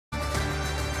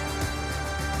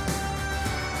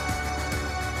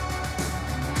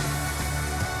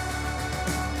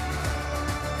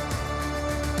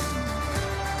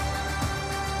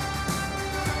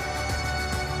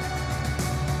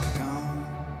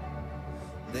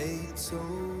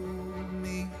told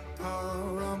me,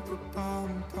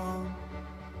 pa-rum-pa-pum-pum,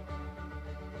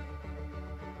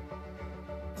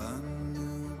 a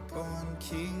newborn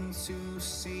king to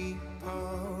see,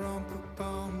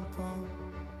 pa-rum-pa-pum-pum.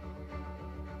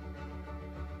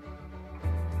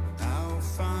 Our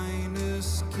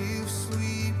finest gifts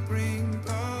we bring,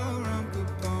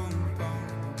 pa-rum-pa-pum-pum,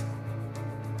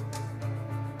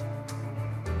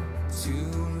 to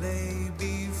lay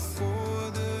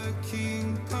before the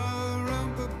king,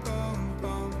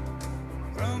 pa-rum-pa-pum-pum,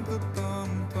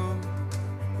 rum-pa-pum-pum,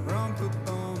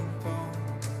 rum-pa-pum-pum.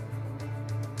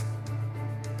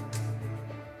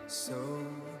 So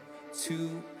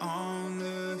to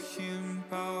honor him,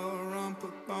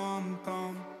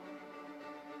 pa-rum-pa-pum-pum,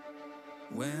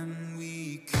 when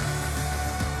we come.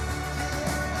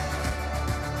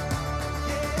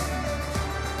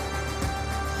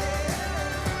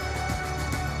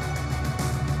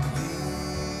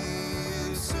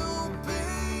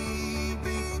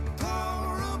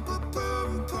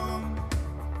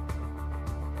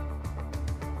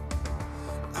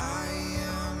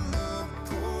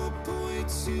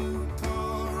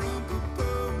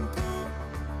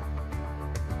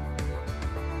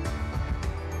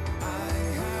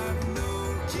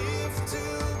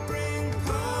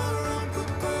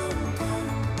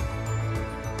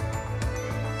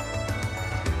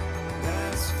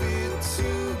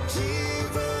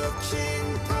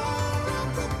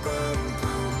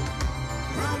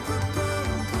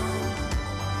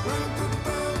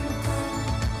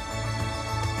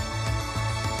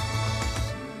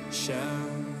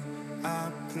 Shall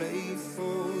I play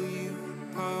for you,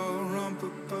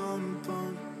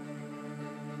 pa-rum-pa-pum-pum,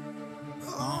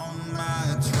 on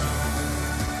my drum?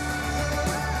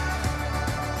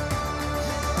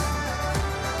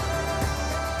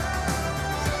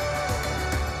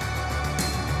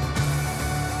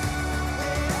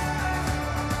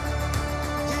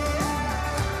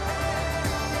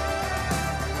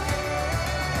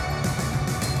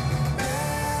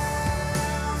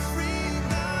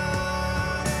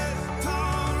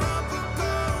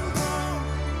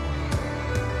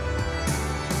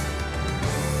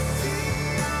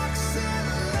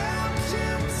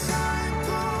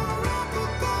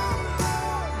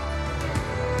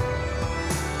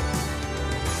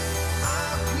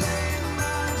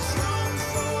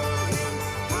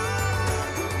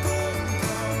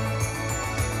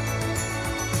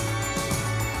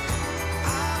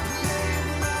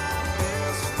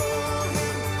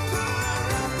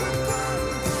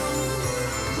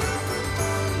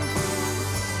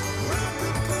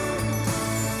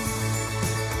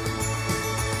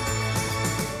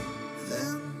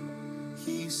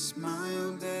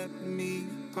 Smiled at me,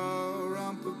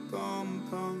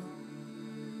 pa-rum-pa-pum-pum,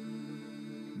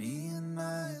 me and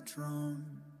my drum,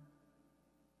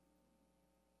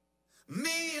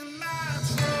 me and my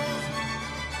drum.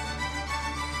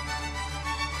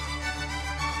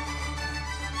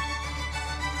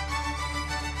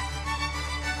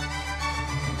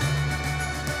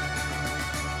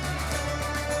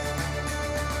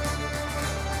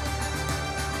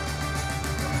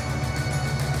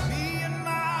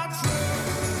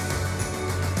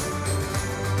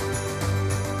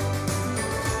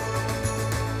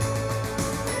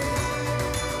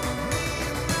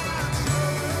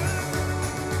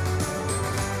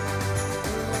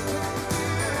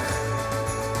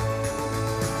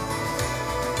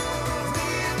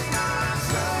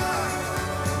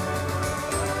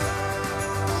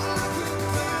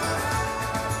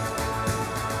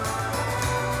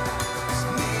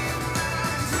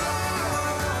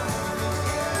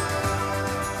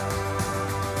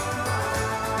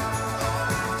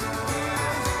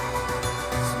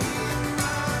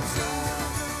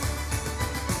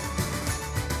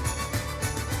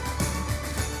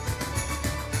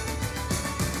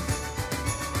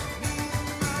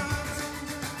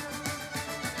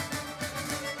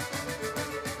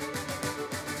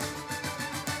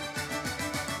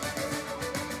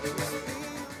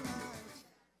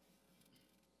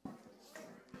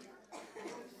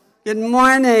 Good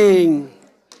morning.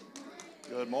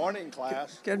 Good morning,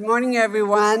 class. Good morning,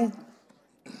 everyone.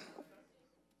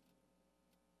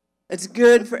 It's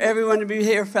good for everyone to be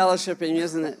here fellowshipping,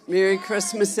 isn't it? Merry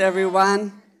Christmas,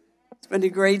 everyone. It's been a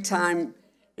great time.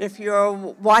 If you're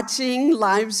watching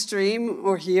live stream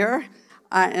or here,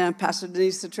 I am Pastor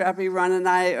Denise Satrapi. Ron and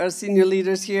I are senior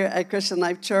leaders here at Christian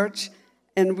Life Church.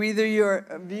 And whether you're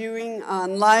viewing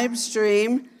on live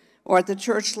stream or at the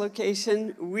church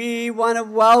location, we want to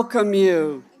welcome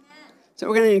you. So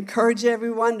we're going to encourage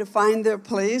everyone to find their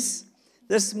place.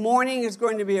 This morning is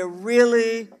going to be a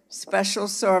really special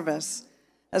service.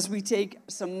 as we take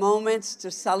some moments to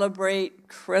celebrate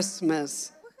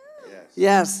Christmas.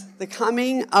 Yes, the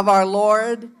coming of our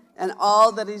Lord and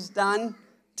all that he's done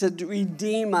to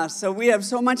redeem us. So we have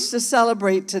so much to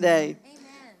celebrate today. Amen.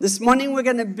 This morning we're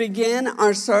going to begin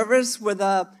our service with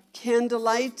a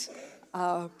candlelight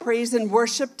praise and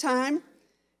worship time.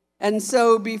 And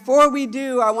so before we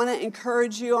do, I want to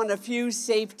encourage you on a few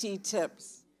safety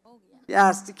tips. Oh, yeah.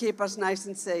 Yes, to keep us nice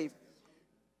and safe.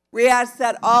 We ask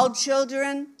that all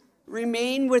children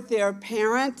remain with their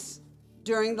parents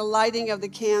during the lighting of the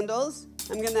candles.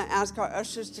 I'm going to ask our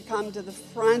ushers to come to the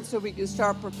front so we can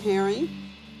start preparing.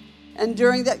 And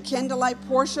during that candlelight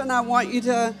portion, I want you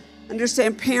to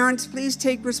understand, parents, please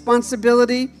take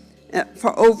responsibility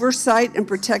for oversight and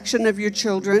protection of your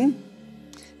children.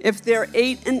 If they're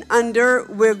 8 and under,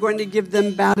 we're going to give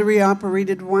them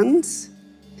battery-operated ones.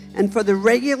 And for the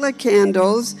regular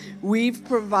candles, we've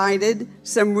provided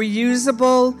some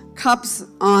reusable cups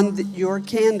on your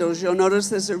candles. You'll notice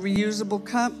there's a reusable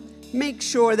cup. Make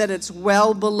sure that it's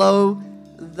well below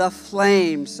the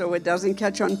flame so it doesn't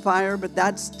catch on fire, but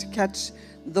that's to catch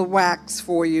the wax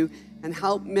for you and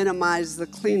help minimize the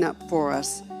cleanup for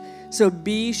us. So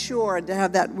be sure to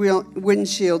have that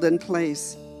windshield in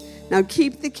place. Now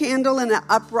keep the candle in an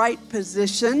upright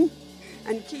position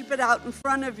and keep it out in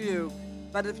front of you.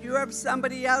 But if you have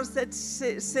somebody else that's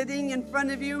sitting in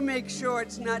front of you, make sure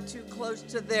it's not too close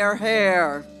to their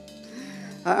hair.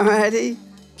 Alrighty?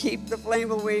 Keep the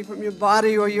flame away from your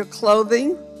body or your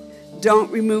clothing.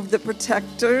 Don't remove the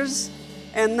protectors.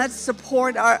 And let's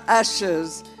support our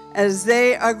ushers as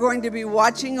they are going to be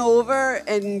watching over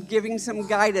and giving some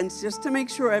guidance just to make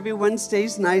sure everyone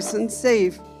stays nice and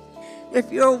safe.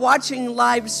 If you're watching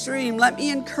live stream, let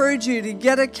me encourage you to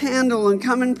get a candle and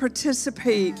come and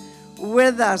participate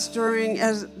with us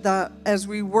as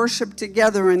we worship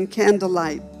together in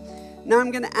candlelight. Now I'm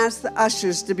going to ask the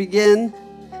ushers to begin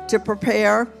to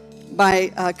prepare by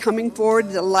coming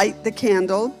forward to light the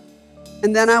candle.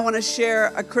 And then I want to share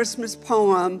a Christmas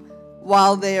poem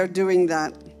while they are doing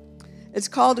that. It's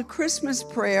called A Christmas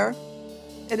Prayer,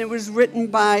 and it was written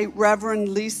by Reverend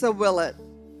Lisa Willett.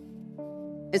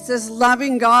 It says,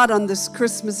 loving God on this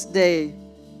Christmas day,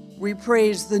 we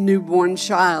praise the newborn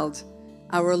child,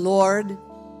 our Lord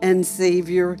and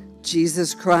Savior,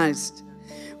 Jesus Christ.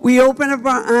 We open up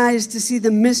our eyes to see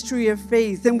the mystery of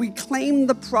faith, and we claim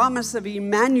the promise of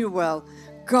Emmanuel,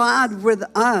 God with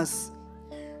us.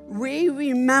 We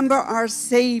remember our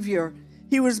Savior.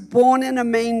 He was born in a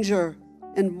manger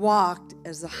and walked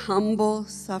as a humble,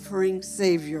 suffering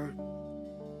Savior.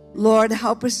 Lord,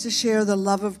 help us to share the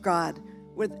love of God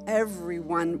with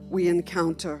everyone we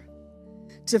encounter,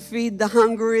 to feed the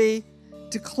hungry,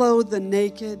 to clothe the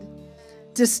naked,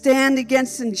 to stand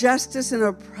against injustice and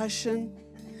oppression.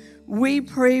 We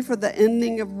pray for the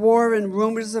ending of war and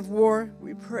rumors of war.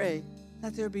 We pray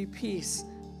that there be peace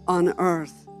on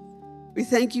earth. We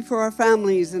thank you for our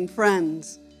families and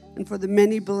friends and for the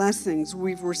many blessings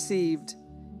we've received.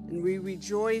 And we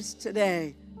rejoice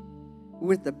today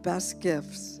with the best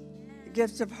gifts, the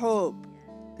gift of hope,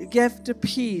 the gift of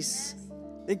peace,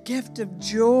 the gift of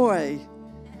joy,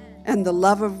 and the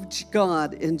love of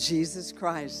God in Jesus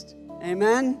Christ.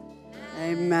 Amen?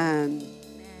 Amen.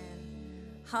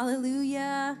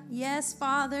 Hallelujah. Yes,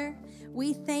 Father,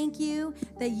 we thank you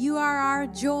that you are our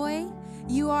joy.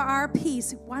 You are our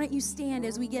peace. Why don't you stand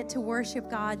as we get to worship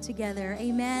God together?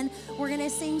 Amen. We're going to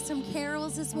sing some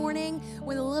carols this morning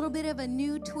with a little bit of a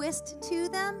new twist to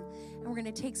them. And we're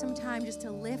going to take some time just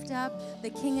to lift up the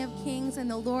King of Kings and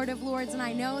the Lord of Lords. And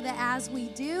I know that as we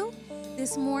do,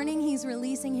 this morning he's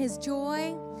releasing his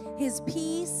joy, his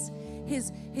peace,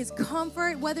 his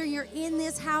comfort. Whether you're in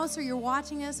this house or you're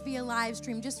watching us via live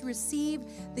stream, just receive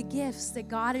the gifts that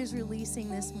God is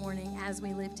releasing this morning as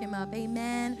we lift him up.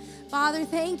 Amen. Father,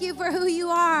 thank you for who you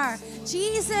are.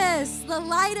 Jesus, the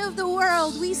light of the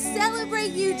world. We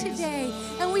celebrate you today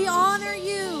and we honor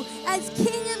you as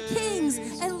King of Kings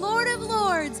and Lord of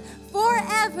Lords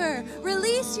forever.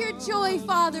 Release your joy,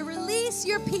 Father. Release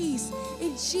your peace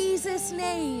in Jesus'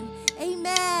 name.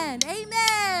 Amen.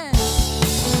 Amen.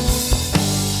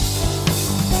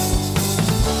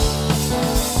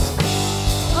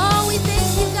 Oh, we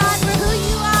thank you, God, for who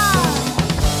you are.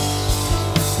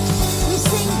 We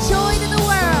sing joy to the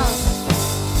world.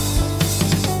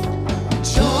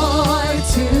 Joy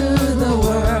to the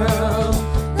world.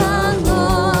 The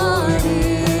Lord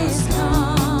is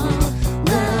come.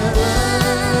 Let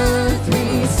earth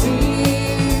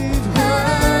receive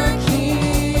her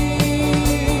King.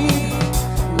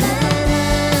 Let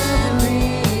every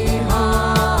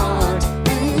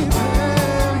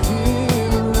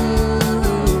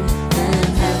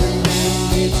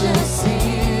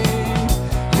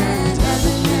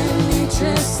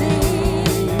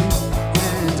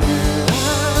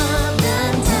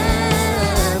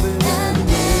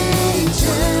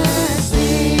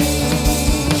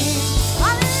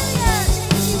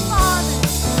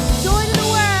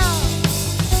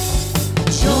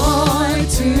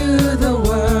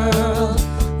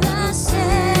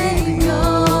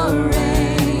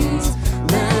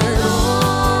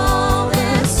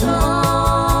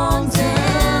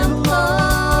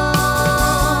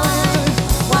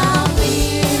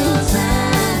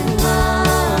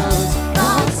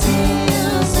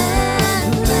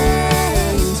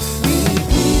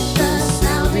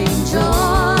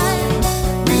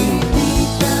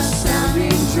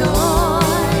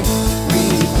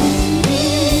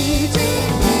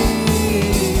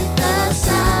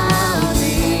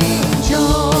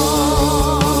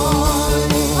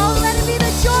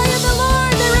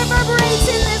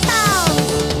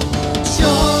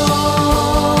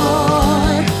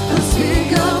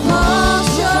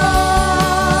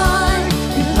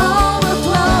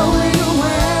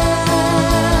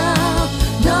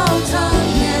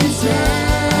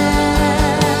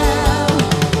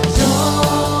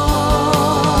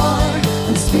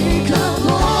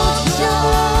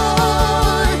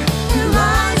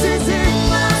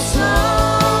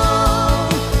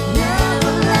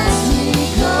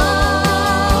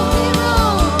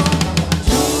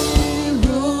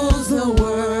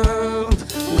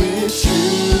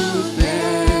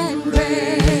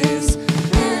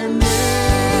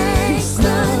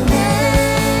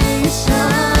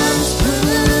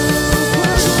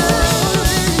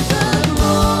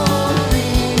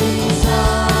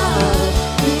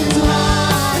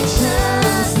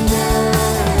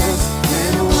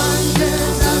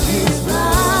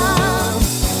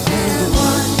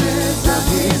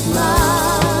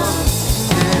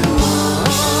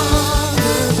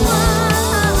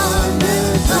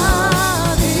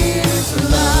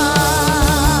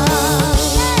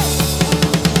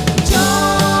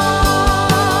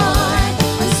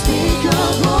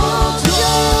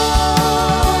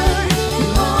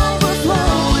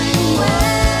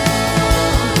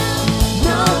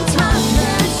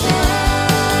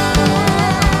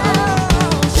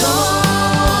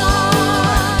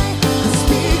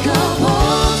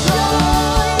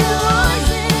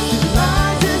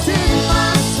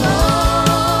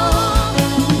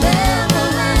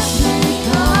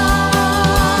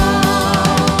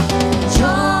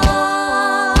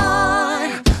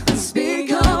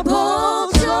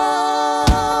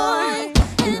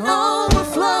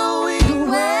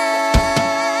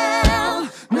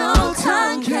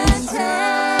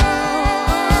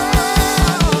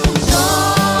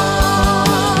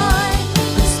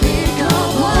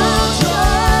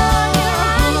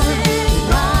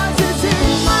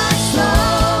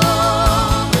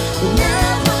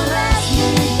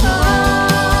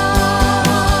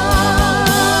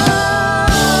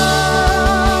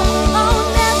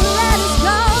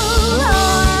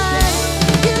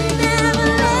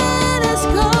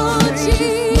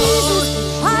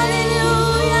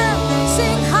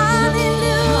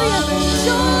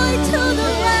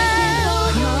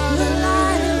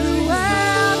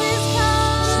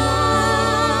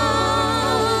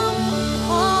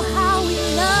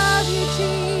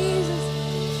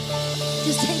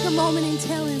Just take a moment and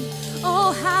tell him,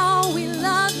 oh, how we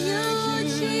love you,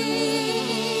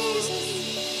 Jesus.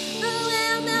 The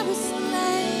Lamb that was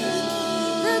slain,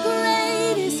 the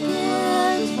greatest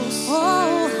gift.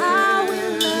 Oh, how we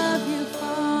love you,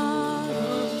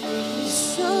 Father. You're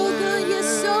so good, you're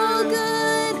so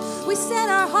good. We set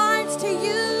our hearts to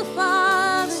you,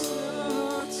 Father.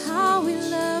 How we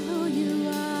love who you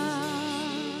are.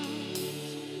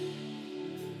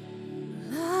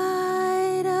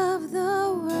 Light of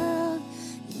the world,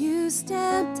 you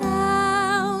stepped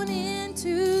down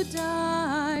into darkness.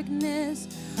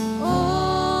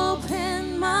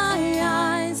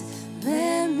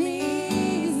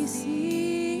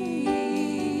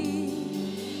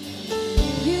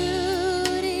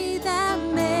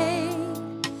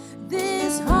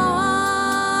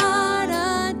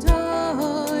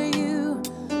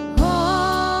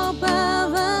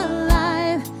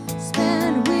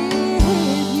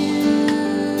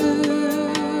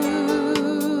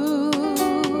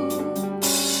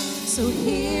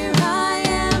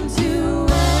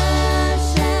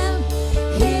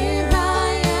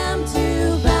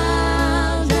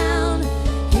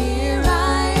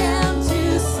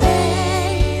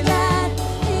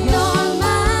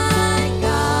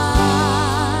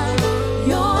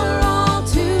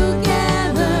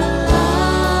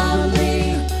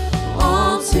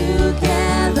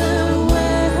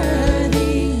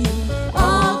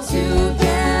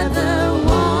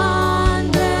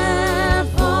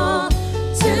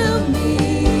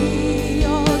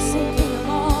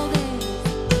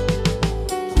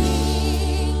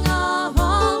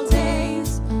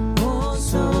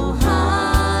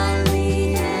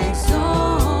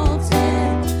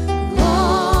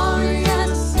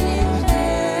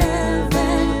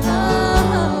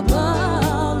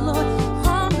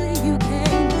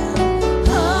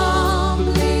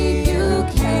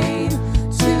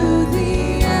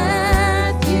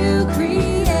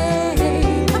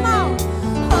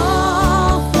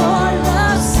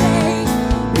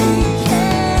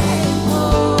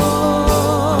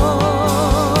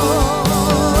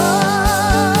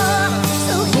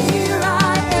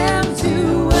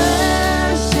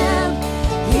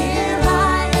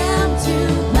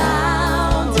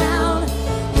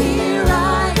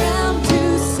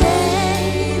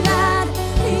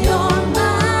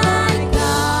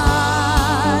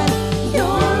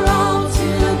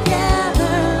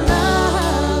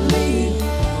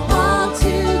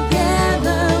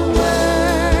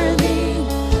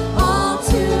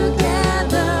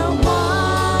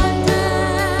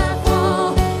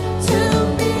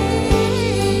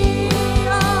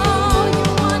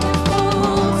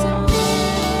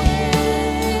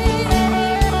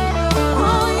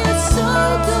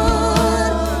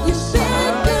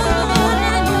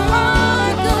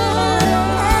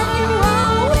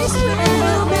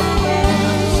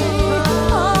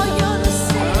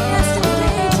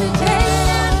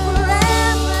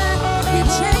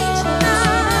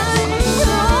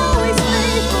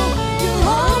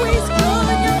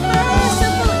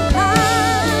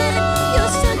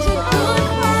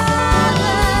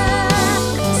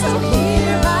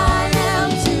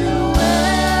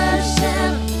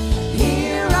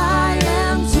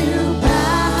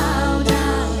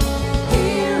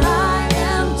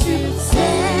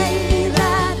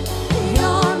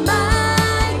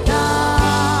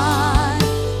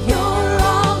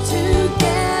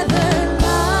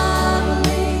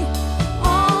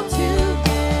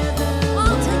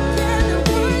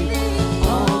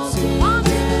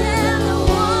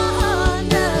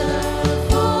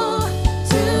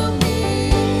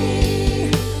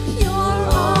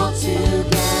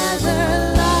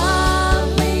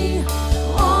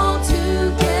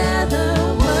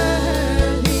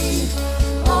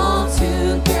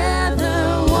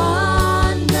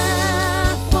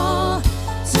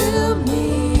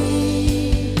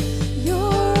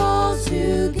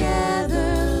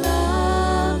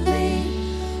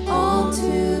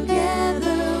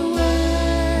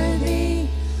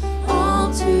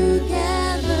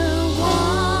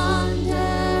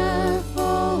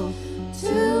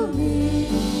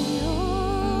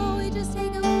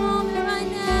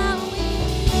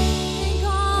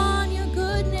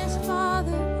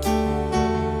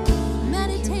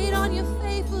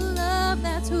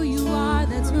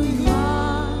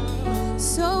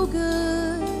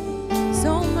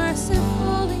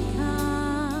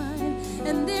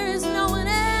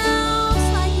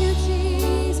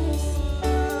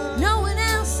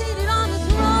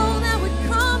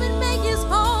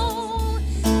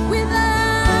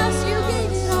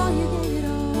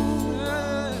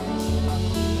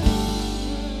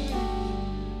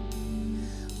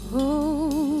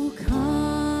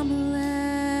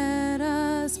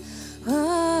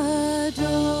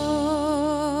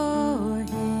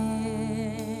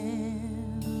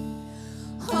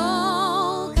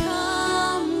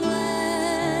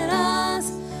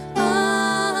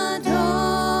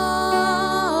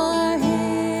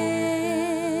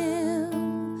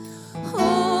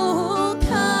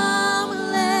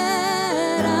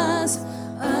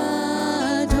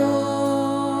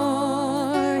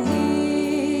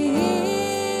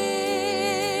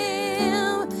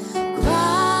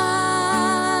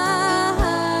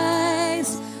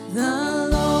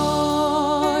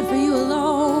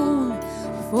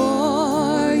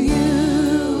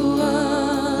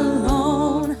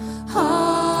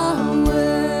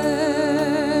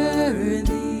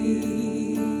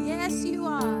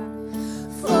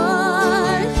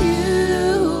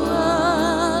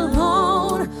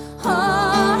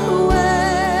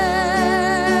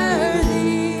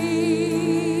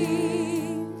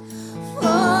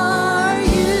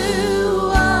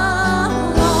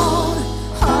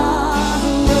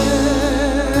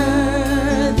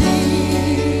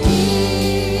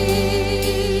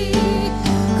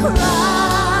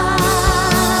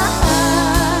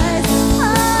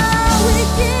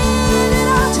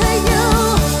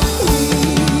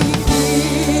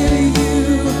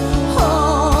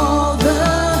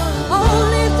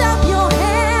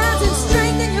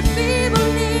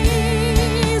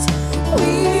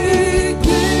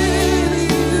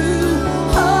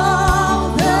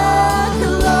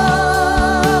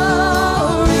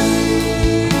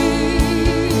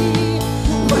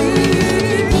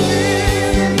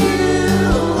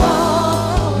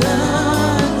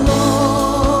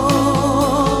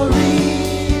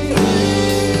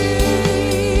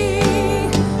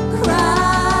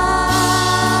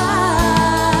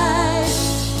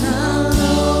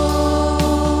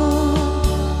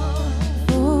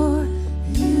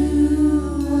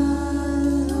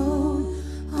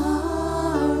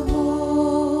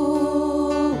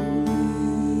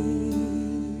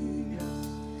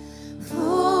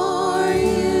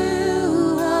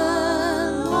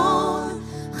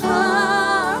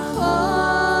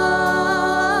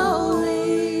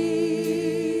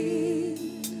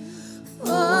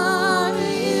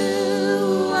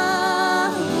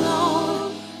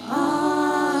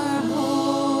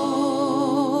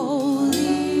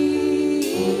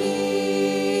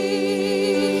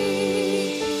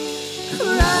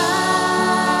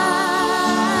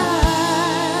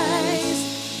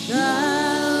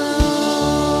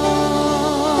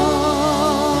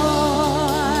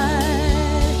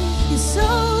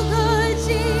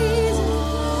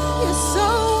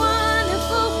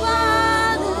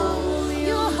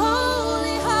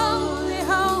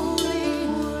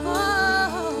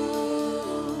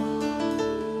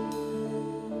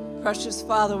 Precious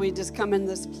Father, we just come in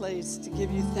this place to give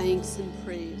you thanks and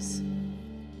praise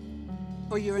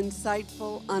for your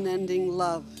insightful, unending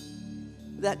love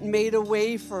that made a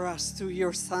way for us through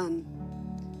your Son.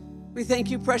 We thank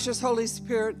you, precious Holy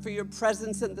Spirit, for your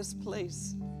presence in this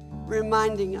place,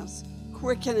 reminding us,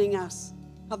 quickening us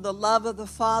of the love of the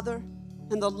Father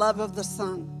and the love of the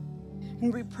Son.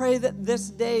 And we pray that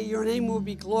this day your name will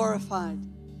be glorified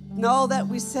in all that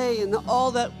we say and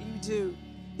all that you do,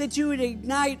 that you would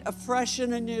ignite afresh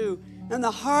and anew in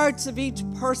the hearts of each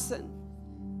person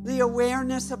the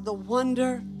awareness of the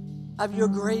wonder of your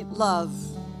great love.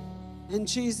 In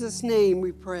Jesus' name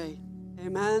we pray.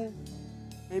 Amen.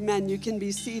 Amen. You can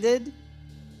be seated.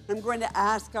 I'm going to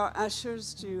ask our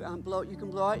ushers to you can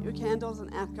blow out your candles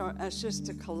and ask our ushers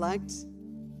to collect.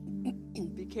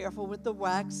 Be careful with the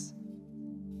wax.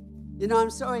 You know,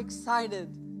 I'm so excited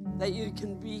that you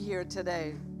can be here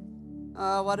today.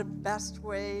 What a best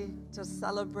way to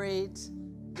celebrate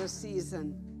the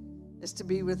season is to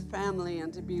be with family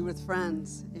and to be with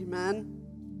friends. Amen.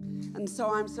 And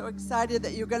so I'm so excited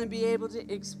that you're going to be able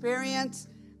to experience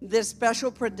this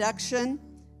special production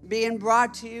being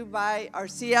brought to you by our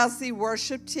CLC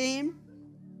worship team,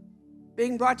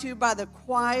 being brought to you by the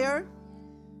choir,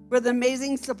 with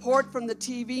amazing support from the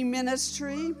TV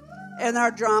ministry and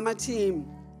our drama team.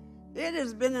 It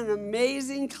has been an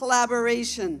amazing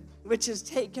collaboration, which has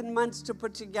taken months to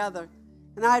put together.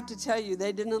 And I have to tell you,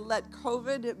 they didn't let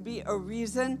COVID be a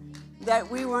reason that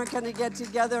we weren't going to get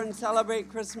together and celebrate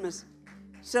Christmas.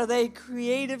 So they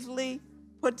creatively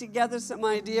put together some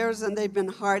ideas, and they've been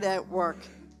hard at work.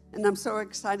 And I'm so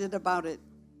excited about it.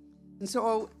 And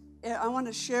so I want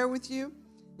to share with you,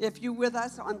 if you're with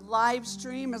us on live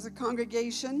stream as a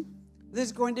congregation,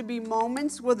 there's going to be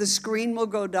moments where the screen will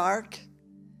go dark.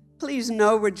 Please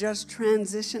know we're just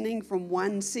transitioning from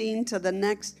one scene to the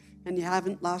next, and you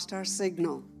haven't lost our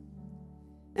signal.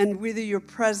 And whether you're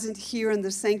present here in the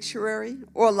sanctuary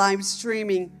or live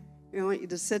streaming, we want you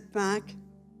to sit back,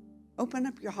 open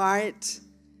up your heart,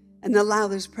 and allow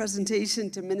this presentation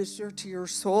to minister to your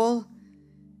soul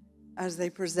as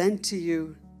they present to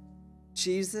you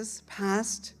Jesus,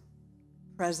 past,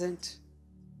 present,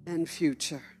 and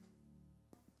future.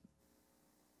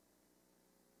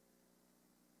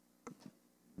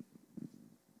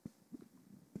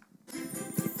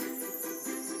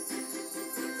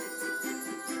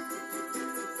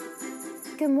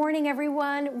 Good morning,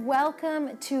 everyone.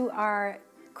 Welcome to our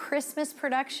Christmas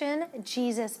production,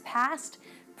 Jesus Past,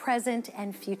 Present,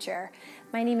 and Future.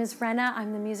 My name is Rena.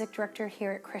 I'm the music director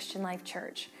here at Christian Life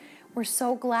Church. We're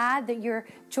so glad that you're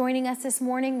joining us this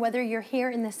morning, whether you're here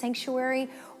in the sanctuary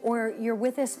or you're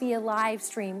with us via live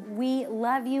stream. We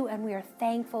love you and we are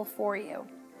thankful for you.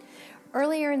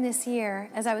 Earlier in this year,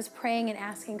 as I was praying and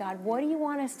asking God, what do you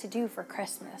want us to do for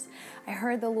Christmas? I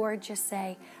heard the Lord just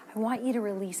say, I want you to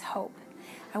release hope.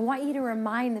 I want you to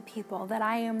remind the people that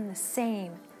I am the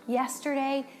same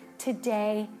yesterday,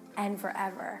 today, and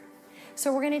forever.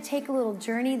 So we're going to take a little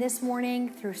journey this morning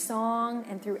through song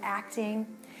and through acting.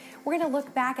 We're going to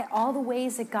look back at all the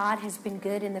ways that God has been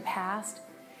good in the past.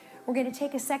 We're going to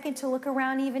take a second to look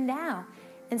around even now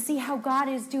and see how God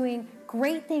is doing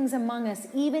great things among us,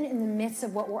 even in the midst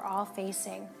of what we're all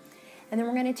facing. And then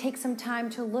we're going to take some time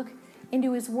to look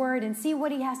into His Word and see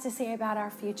what He has to say about our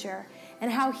future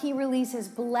and how He releases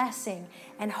blessing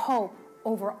and hope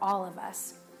over all of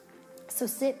us. So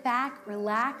sit back,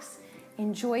 relax,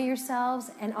 enjoy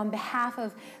yourselves, and on behalf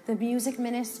of the music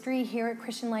ministry here at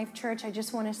Christian Life Church, I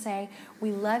just want to say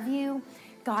we love you.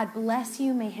 God bless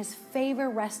you. May His favor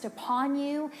rest upon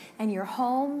you and your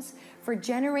homes for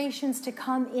generations to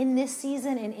come in this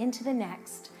season and into the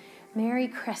next. Merry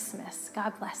Christmas.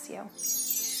 God bless you.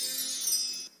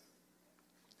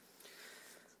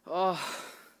 Oh,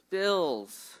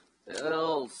 bills,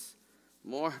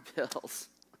 more bills.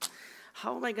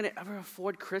 How am I going to ever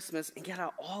afford Christmas and get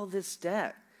out all this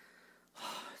debt?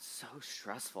 Oh, it's so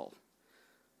stressful.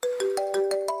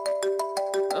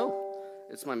 Oh,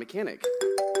 it's my mechanic.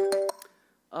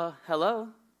 Hello?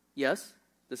 Yes,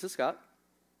 this is Scott.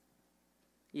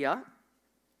 Yeah?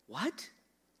 What?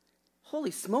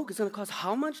 Holy smoke, it's going to cost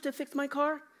how much to fix my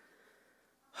car?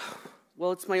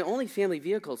 Well, it's my only family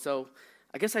vehicle, so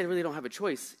I guess I really don't have a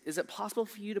choice. Is it possible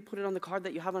for you to put it on the card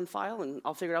that you have on file, and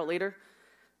I'll figure it out later?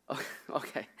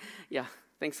 Okay. Yeah,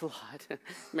 thanks a lot.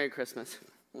 Merry Christmas.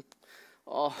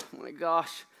 Oh, my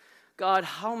gosh. God,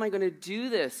 how am I going to do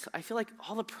this? I feel like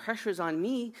all the pressure is on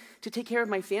me to take care of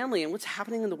my family and what's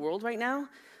happening in the world right now.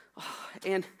 Oh,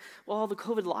 and all the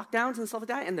COVID lockdowns and stuff like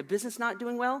that, and the business not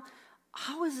doing well.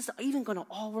 How is this even going to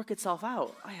all work itself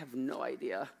out? I have no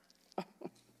idea.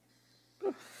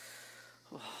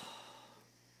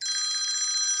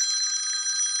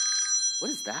 What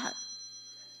is that?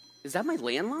 Is that my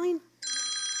landline?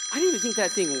 I didn't even think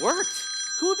that thing worked.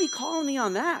 Who would be calling me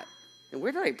on that? And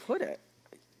where did I put it?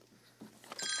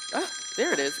 Ah,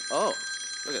 there it is. Oh,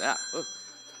 look at that.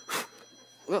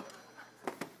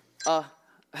 Oh.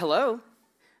 Hello?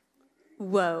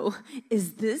 Whoa,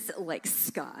 is this like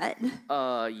Scott?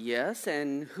 Yes,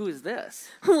 and who is this?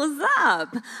 What's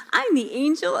up? I'm the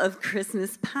angel of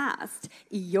Christmas past.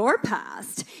 Your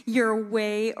past. Your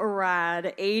way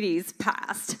rad 80s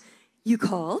past. You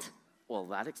called? Well,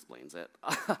 that explains it.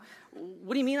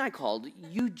 What do you mean I called?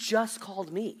 You just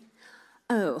called me.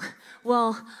 Oh,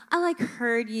 well, I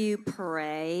heard you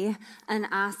pray and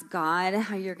ask God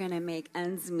how you're going to make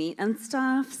ends meet and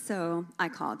stuff, so I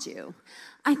called you.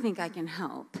 I think I can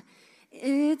help.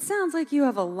 It sounds like you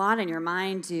have a lot in your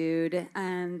mind, dude,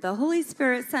 and the Holy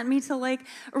Spirit sent me to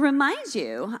remind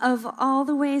you of all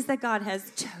the ways that God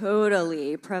has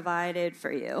totally provided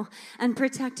for you and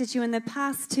protected you in the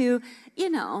past to,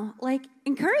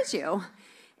 encourage you.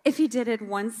 If he did it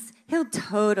once, he'll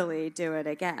totally do it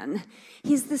again.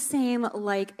 He's the same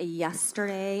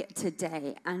yesterday,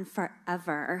 today, and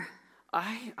forever.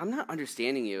 I'm not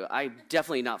understanding you. I'm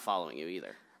definitely not following you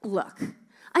either. Look,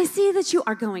 I see that you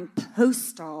are going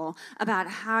postal about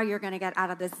how you're going to get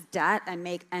out of this debt and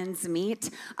make ends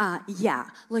meet.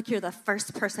 You're the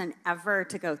first person ever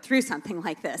to go through something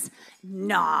like this.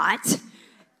 Not.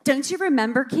 Don't you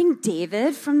remember King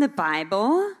David from the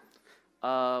Bible?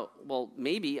 Well,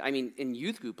 maybe. I mean, in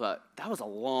youth group, but that was a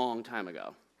long time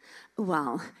ago.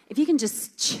 Well, if you can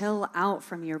just chill out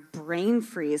from your brain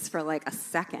freeze for a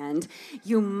second,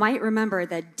 you might remember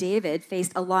that David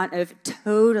faced a lot of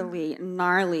totally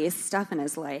gnarly stuff in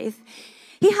his life.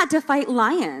 He had to fight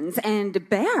lions and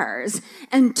bears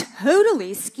and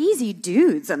totally skeezy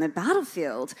dudes on the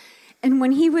battlefield. And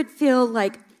when he would feel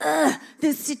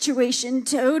this situation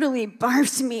totally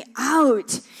barfs me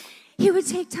out, he would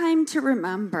take time to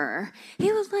remember.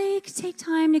 He would take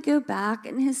time to go back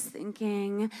in his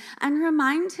thinking and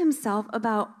remind himself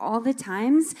about all the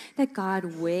times that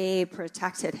God way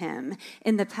protected him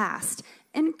in the past.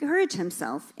 Encourage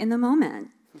himself in the moment.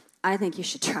 I think you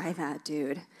should try that,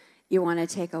 dude. You want to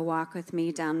take a walk with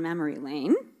me down memory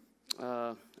lane?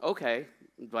 Okay.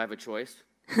 Do I have a choice?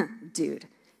 Dude.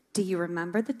 Do you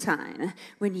remember the time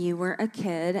when you were a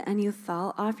kid and you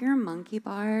fell off your monkey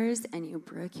bars and you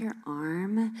broke your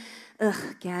arm?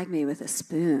 Ugh, gag me with a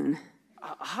spoon.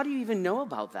 How do you even know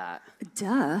about that?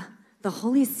 Duh. The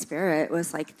Holy Spirit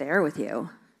was there with you.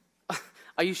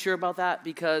 Are you sure about that?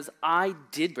 Because I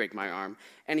did break my arm.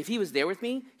 And if he was there with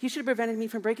me, he should have prevented me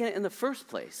from breaking it in the first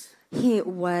place. He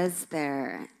was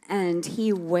there, and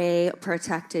he way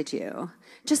protected you.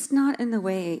 Just not in the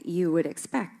way you would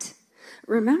expect.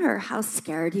 Remember how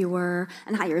scared you were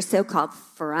and how your so-called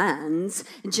friends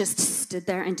just stood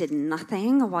there and did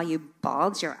nothing while you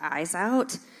bawled your eyes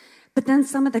out? But then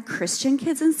some of the Christian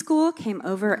kids in school came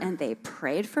over and they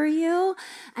prayed for you,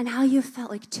 and how you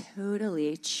felt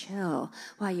totally chill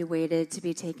while you waited to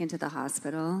be taken to the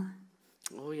hospital.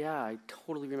 Oh, yeah, I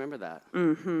totally remember that.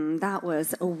 That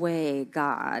was way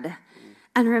God.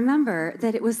 And remember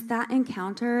that it was that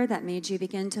encounter that made you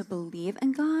begin to believe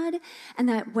in God, and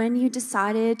that when you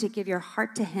decided to give your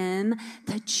heart to him,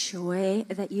 the joy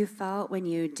that you felt when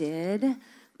you did.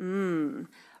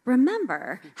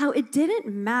 Remember how it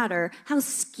didn't matter how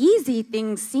skeezy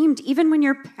things seemed even when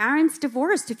your parents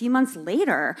divorced a few months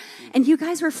later, and you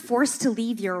guys were forced to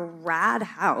leave your rad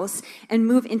house and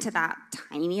move into that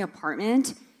tiny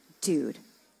apartment. Dude.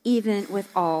 Even with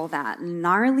all that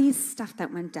gnarly stuff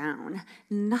that went down,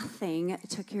 nothing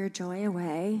took your joy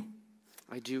away.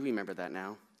 I do remember that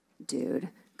now. Dude,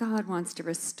 God wants to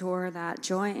restore that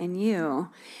joy in you.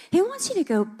 He wants you to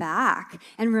go back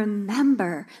and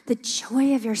remember the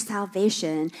joy of your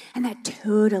salvation and that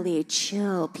totally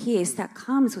chill peace that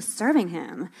comes with serving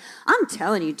him. I'm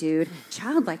telling you, dude,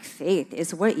 childlike faith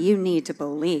is what you need to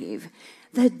believe.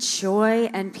 The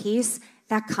joy and peace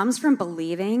that comes from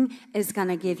believing is going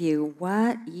to give you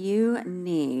what you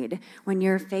need when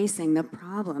you're facing the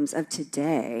problems of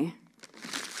today.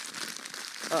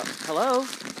 Hello?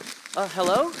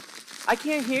 Hello? I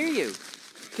can't hear you.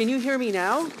 Can you hear me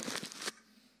now?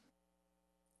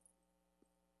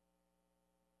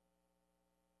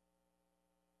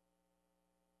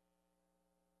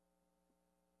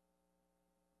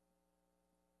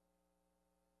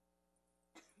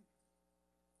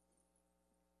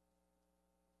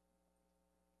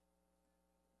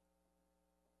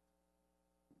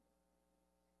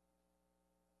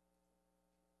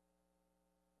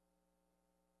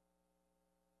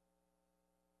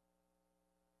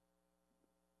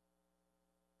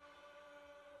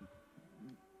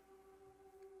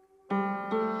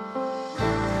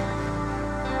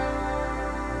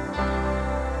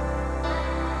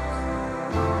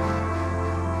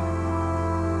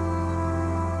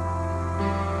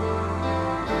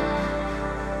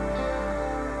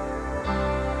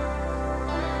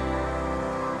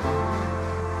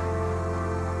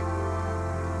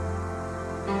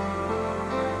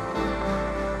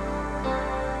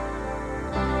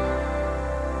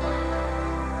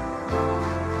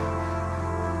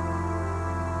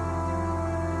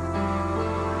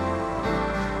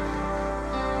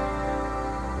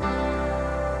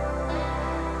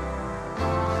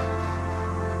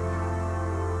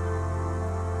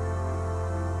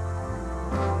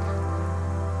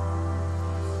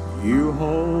 You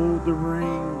hold the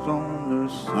rings on the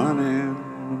sun and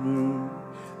the moon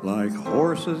like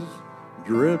horses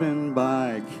driven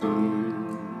by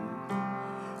kings.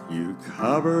 You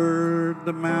covered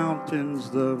the mountains,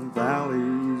 the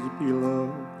valleys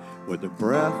below with the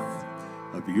breath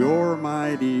of your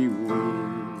mighty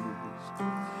wings.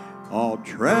 All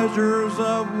treasures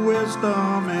of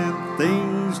wisdom and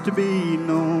things to be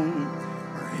known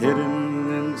are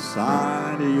hidden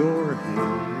inside of your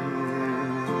hand.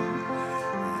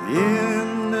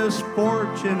 In this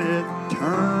fortunate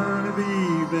turn of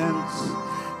events,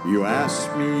 you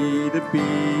asked me to be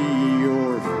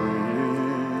your friend.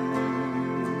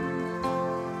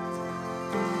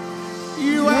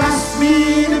 You asked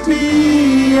me to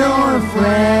be your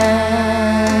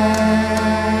friend.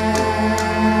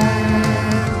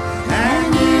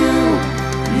 And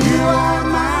you are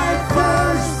my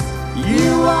first,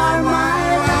 you are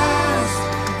my last,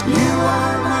 you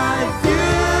are my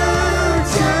future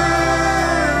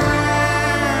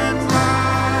and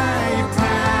my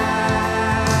past.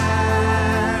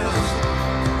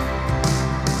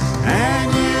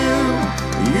 And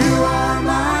you are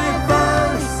my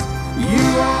first, you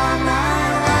are my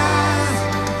last,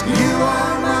 you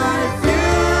are my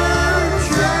future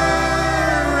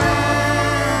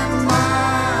and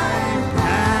my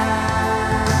past.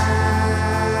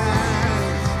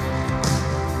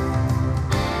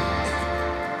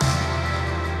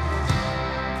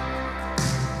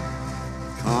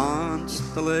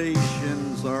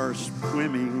 Constellations are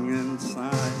swimming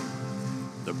inside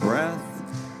the breath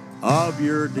of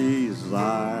your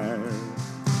desire.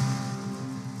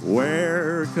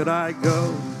 Where could I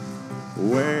go?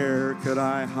 Where could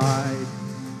I hide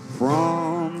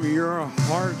from your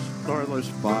heart's starless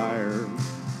fire?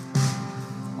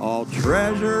 All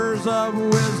treasures of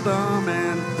wisdom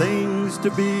and things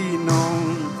to be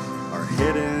known are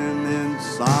hidden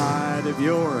inside of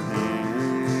your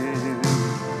hand.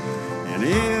 And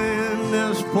in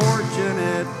this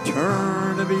fortunate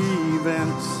turn of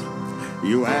events,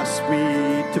 you asked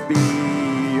me to be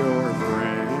your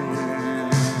friend.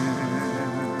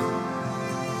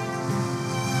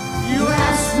 You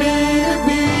asked me to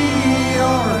be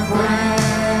your friend.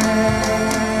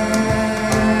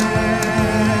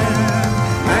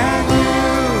 And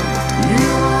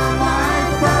you are my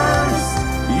first,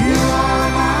 you are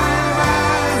my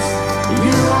last,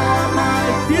 you are my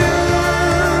future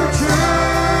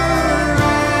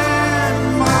and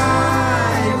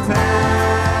my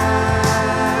past.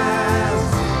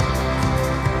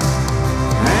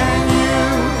 And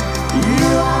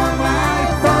you are my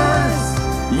first,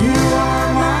 you are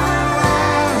my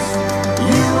last,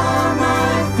 you are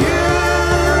my future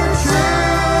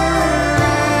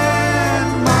and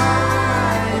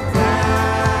my past.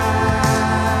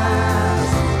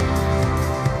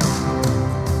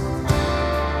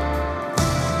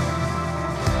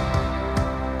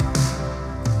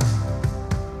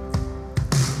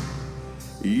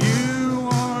 You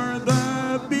are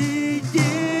the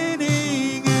beginning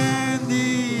and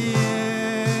the end.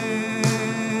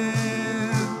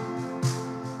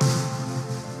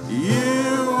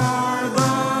 You are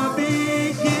the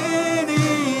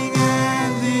beginning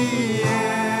and the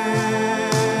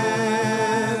end.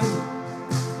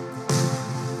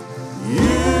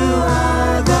 You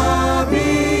are the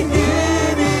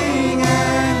beginning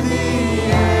and the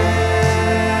end.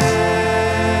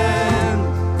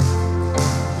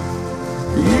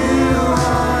 You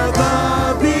are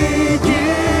the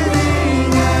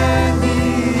beginning and the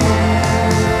end.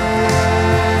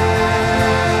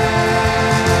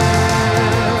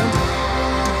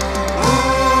 Oh,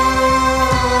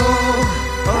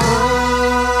 oh,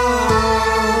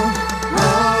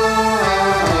 oh,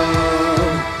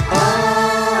 oh,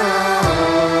 oh.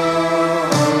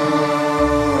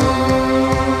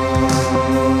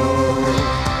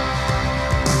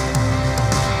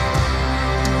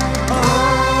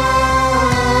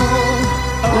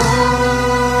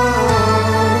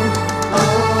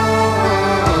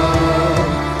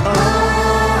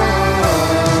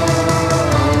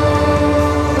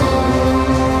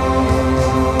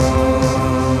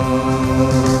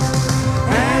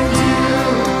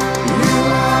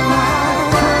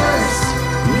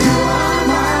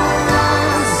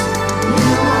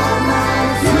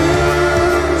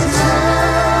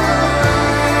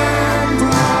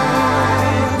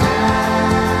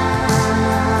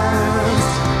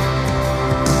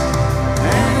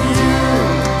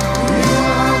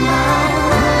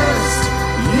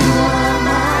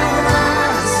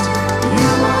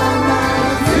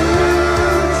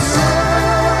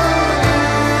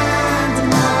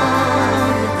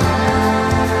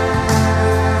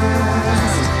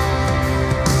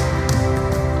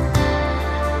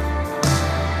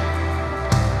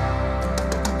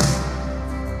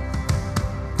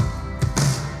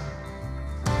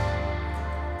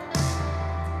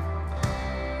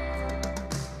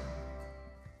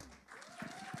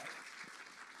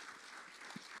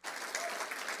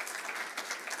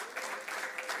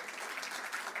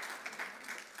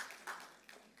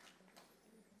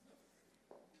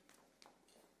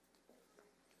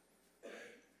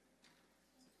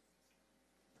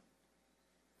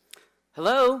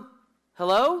 Hello?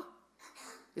 Hello?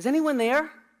 Is anyone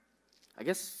there? I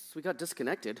guess we got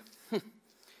disconnected. Did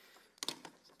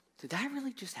that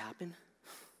really just happen?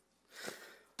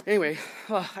 Anyway,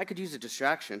 I could use a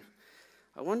distraction.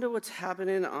 I wonder what's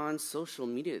happening on social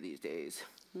media these days.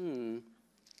 Well,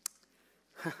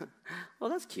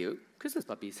 that's cute. Christmas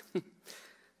puppies.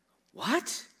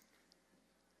 What?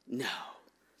 No,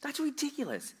 that's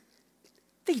ridiculous.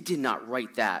 They did not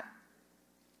write that.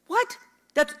 What?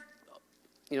 That's...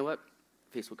 You know what?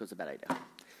 Facebook was a bad idea.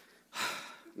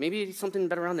 Maybe something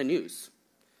better on the news.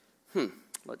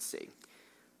 Let's see.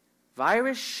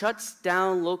 Virus shuts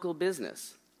down local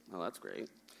business. Oh, that's great.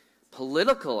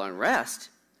 Political unrest.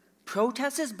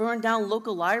 Protesters burn down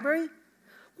local library?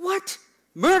 What?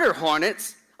 Murder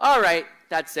hornets? All right,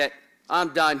 that's it.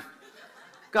 I'm done.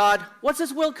 God, what's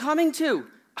this world coming to?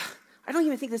 I don't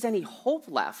even think there's any hope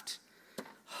left.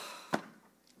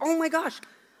 Oh my gosh,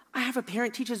 I have a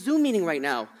parent-teacher Zoom meeting right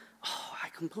now. Oh, I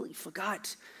completely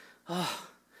forgot. Oh,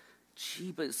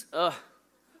 jeebus.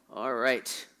 All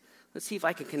right, let's see if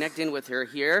I can connect in with her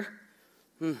here.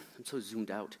 I'm so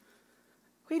zoomed out.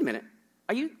 Wait a minute.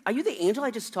 Are you the angel I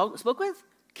just spoke with?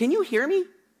 Can you hear me?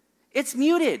 It's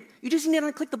muted. You just need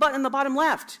to click the button in the bottom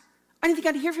left. I didn't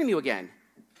think I'd hear from you again.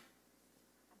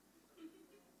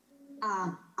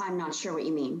 I'm not sure what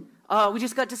you mean. We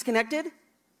just got disconnected?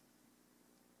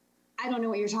 I don't know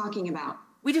what you're talking about.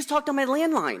 We just talked on my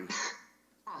landline.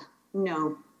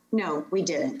 No, we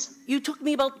didn't. You took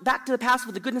me back to the past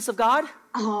with the goodness of God?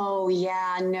 Oh,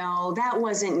 yeah, no, that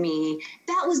wasn't me.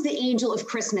 That was the angel of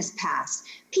Christmas past.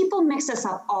 People mix us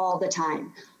up all the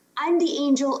time. I'm the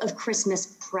angel of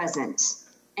Christmas present.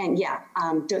 And yeah,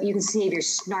 you can save your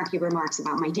snarky remarks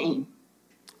about my name.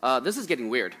 This is getting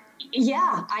weird.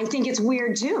 Yeah, I think it's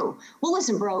weird too. Well,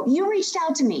 listen, bro, you reached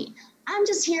out to me. I'm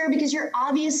just here because you're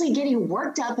obviously getting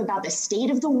worked up about the state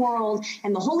of the world,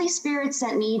 and the Holy Spirit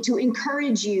sent me to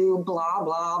encourage you, blah,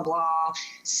 blah, blah,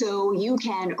 so you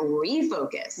can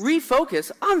refocus.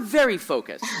 Refocus? I'm very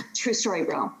focused. True story,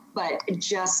 bro, but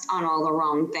just on all the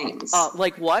wrong things.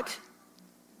 Like what?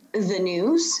 The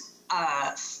news,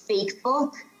 fake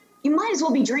book. You might as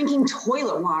well be drinking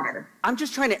toilet water. I'm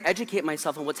just trying to educate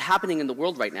myself on what's happening in the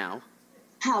world right now.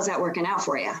 How's that working out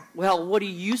for you? Well, what do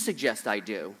you suggest I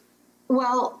do?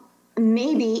 Well,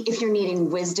 maybe if you're needing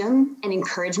wisdom and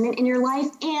encouragement in your life,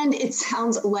 and it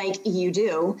sounds like you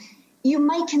do, you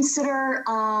might consider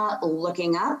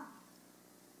looking up.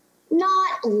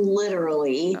 Not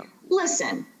literally. No.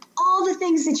 Listen, all the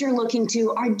things that you're looking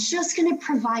to are just going to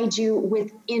provide you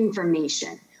with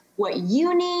information. What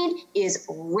you need is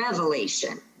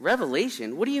revelation.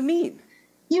 Revelation? What do you mean?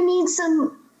 You need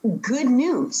some good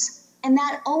news, and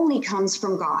that only comes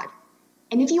from God.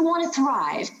 And if you want to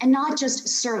thrive and not just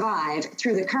survive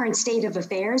through the current state of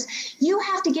affairs, you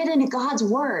have to get into God's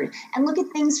word and look at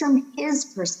things from his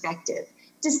perspective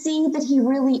to see that he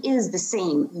really is the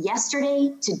same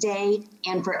yesterday, today,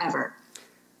 and forever.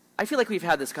 I feel like we've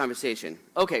had this conversation.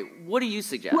 Okay, what do you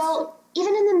suggest? Well,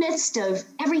 even in the midst of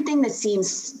everything that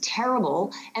seems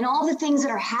terrible and all the things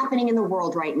that are happening in the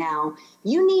world right now,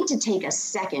 you need to take a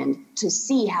second to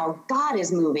see how God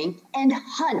is moving and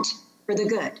hunt for the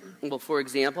good. Well, for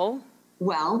example?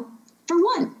 Well, for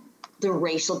one, the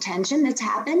racial tension that's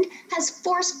happened has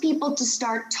forced people to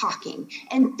start talking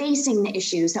and facing the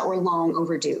issues that were long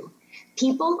overdue.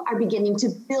 People are beginning to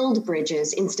build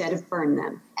bridges instead of burn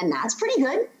them, and that's pretty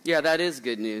good. Yeah, that is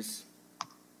good news.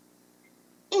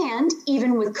 And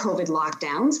even with COVID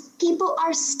lockdowns, people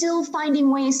are still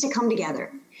finding ways to come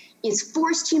together. It's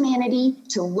forced humanity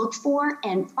to look for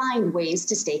and find ways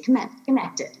to stay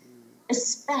connected,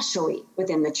 especially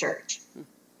within the church.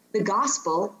 The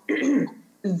gospel,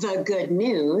 the good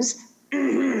news,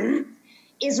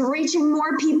 is reaching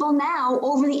more people now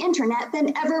over the internet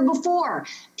than ever before.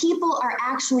 People are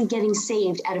actually getting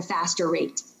saved at a faster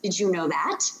rate. Did you know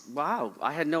that? Wow,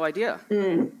 I had no idea.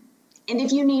 And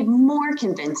if you need more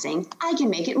convincing, I can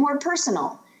make it more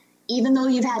personal. Even though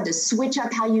you've had to switch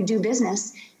up how you do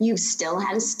business, you've still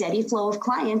had a steady flow of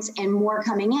clients and more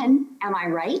coming in. Am I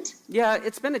right? Yeah,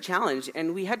 it's been a challenge,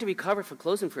 and we had to recover from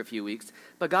closing for a few weeks,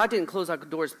 but God didn't close our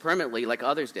doors permanently like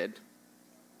others did.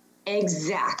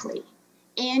 Exactly.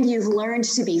 And you've learned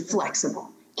to be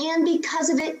flexible. And because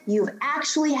of it, you've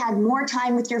actually had more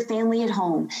time with your family at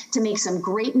home to make some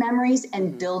great memories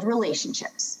and build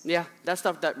relationships. Yeah, that's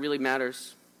stuff that really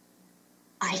matters.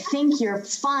 I think you're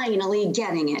finally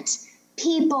getting it.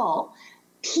 People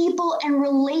and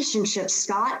relationships,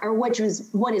 Scott, are what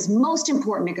is most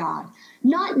important to God.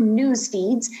 Not news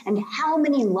feeds and how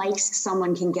many likes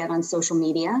someone can get on social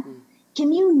media.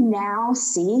 Can you now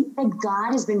see that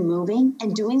God has been moving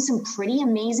and doing some pretty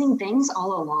amazing things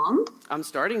all along? I'm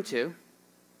starting to.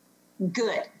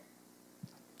 Good.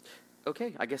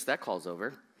 Okay, I guess that call's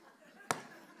over.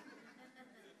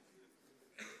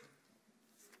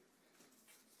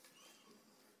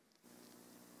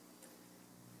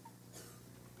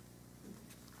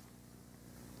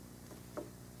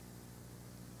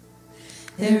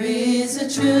 There is a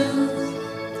truth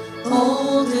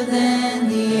older than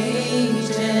the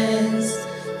ages.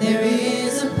 There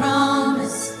is a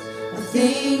promise of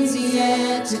things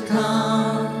yet to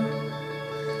come.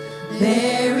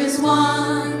 There is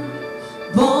one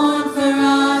born for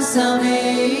our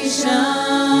salvation,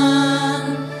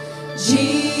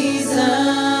 Jesus.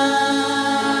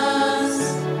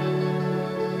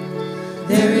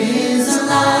 There is a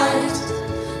light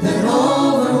that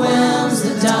overwhelms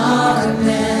the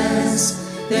darkness.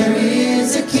 There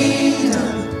is a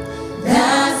kingdom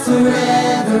that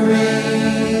forever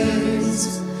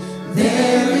reigns.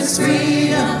 There is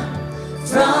freedom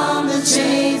from the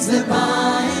chains that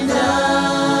bind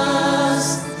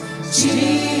us.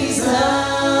 Jesus,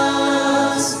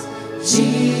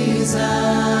 Jesus,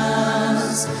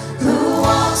 who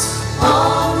walks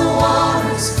on the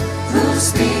waters, who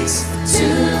speaks to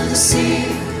the sea,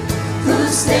 who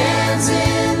stands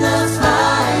in the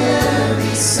fire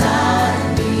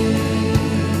beside me.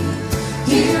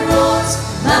 He roars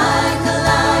like a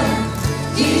lion,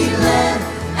 he led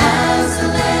as a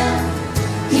lamb,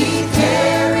 he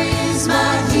carries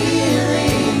my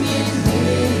healing in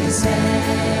his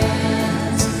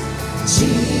hands.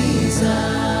 Jesus,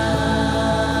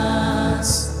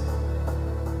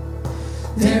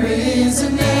 there is a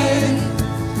name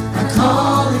I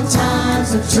call in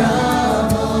times of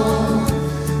trouble.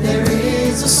 There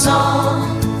is a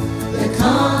song that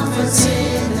comforts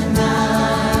in the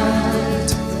night.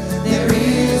 There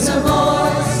is a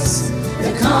voice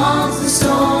that calms the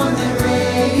storm that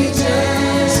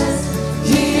rages.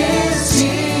 He is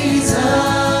Jesus,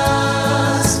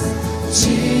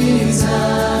 Jesus,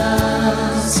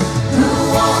 who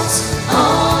walks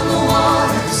on the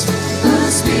waters, who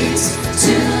speaks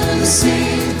to the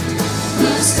sea, who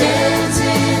stands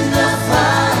in the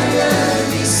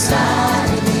fire beside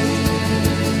me.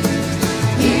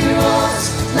 He roars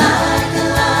like a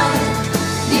lion,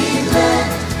 he bled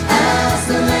as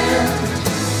the lamb,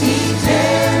 he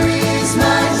carries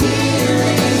my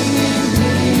healing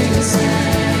in his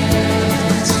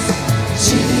hands.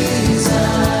 Jesus,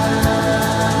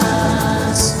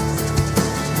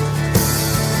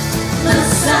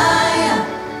 Messiah,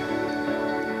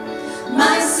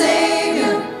 my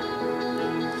Savior,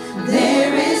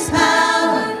 there is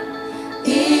power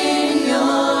in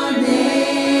your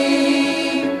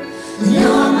name.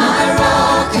 You're my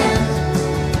rock and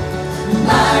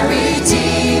my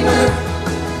Redeemer.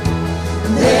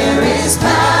 There is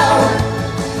power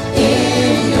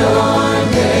in your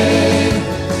name,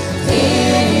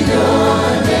 in your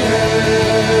name.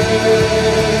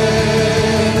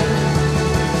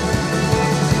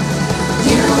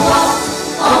 You walk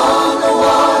on the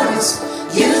waters,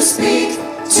 you speak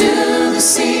to the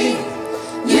sea,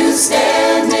 you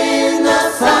stand in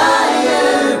the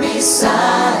fire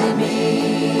beside me.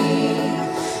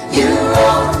 You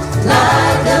roar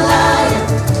like a lion,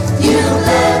 you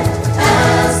led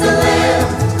as the lamb,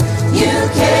 you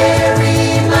carry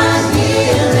my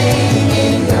healing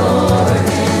in your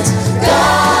hands.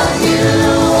 God, you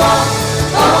walk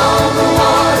on the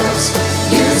waters,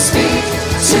 you speak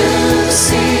to the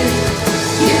sea,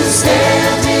 you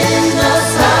stand in the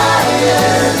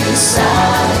fire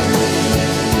beside me.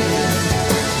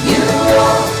 You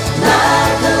roar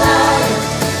like a lion,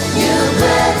 you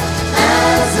bled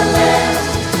as a lamb,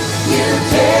 you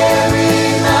carry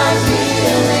my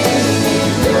healing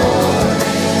in your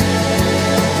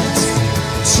hands.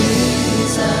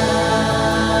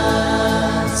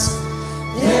 Jesus,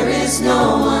 there is no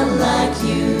one like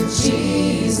you,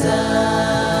 Jesus.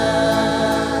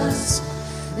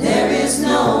 There is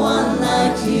no one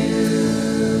like you.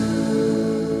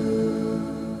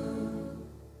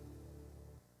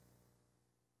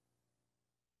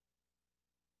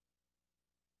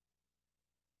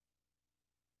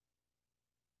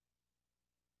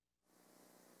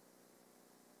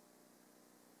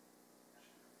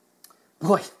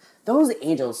 Boy, those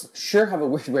angels sure have a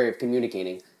weird way of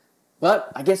communicating.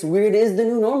 But I guess weird is the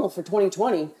new normal for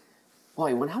 2020.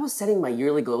 Boy, when I was setting my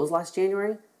yearly goals last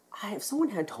January, if someone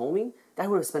had told me that I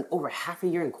would have spent over half a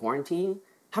year in quarantine,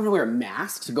 having to wear a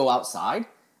mask to go outside,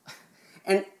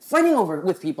 and fighting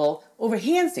with people over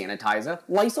hand sanitizer,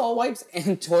 Lysol wipes,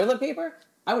 and toilet paper,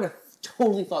 I would have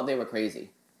totally thought they were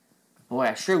crazy. Boy,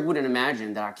 I sure wouldn't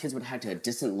imagine that our kids would have to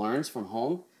distant learns from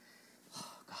home.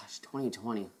 Oh, gosh,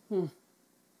 2020.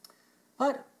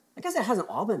 But I guess it hasn't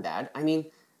all been bad. I mean,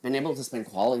 been able to spend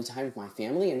quality time with my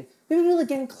family, and we've been really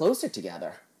getting closer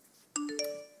together.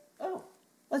 Oh,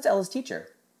 that's Ella's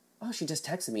teacher. Oh, she just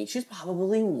texted me. She's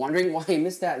probably wondering why I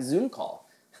missed that Zoom call.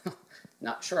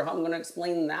 Not sure how I'm going to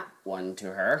explain that one to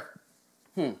her.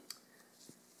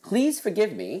 Please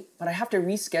forgive me, but I have to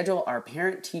reschedule our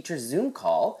parent-teacher Zoom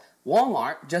call.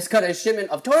 Walmart just got a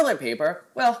shipment of toilet paper.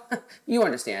 Well, you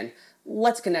understand.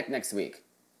 Let's connect next week.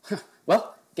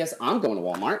 Well, guess I'm going to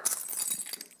Walmart.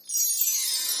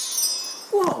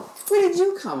 Whoa, where did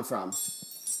you come from?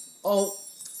 Oh,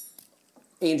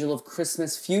 angel of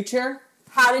Christmas future?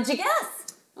 How did you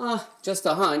guess? Just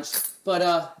a hunch.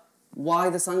 But, why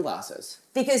the sunglasses?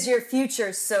 Because your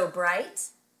future's so bright.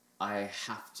 I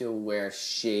have to wear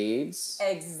shades?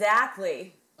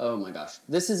 Exactly. Oh my gosh,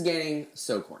 this is getting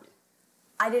so corny.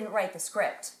 I didn't write the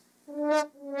script.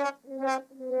 Well,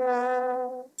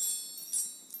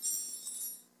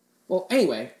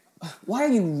 anyway, why are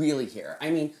you really here? I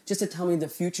mean, just to tell me the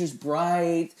future's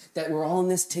bright, that we're all in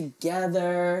this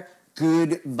together,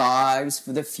 good vibes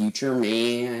for the future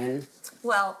man.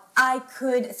 Well, I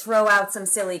could throw out some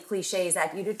silly cliches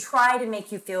at you to try to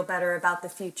make you feel better about the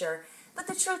future. But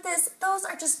the truth is, those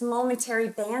are just momentary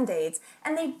band-aids,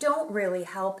 and they don't really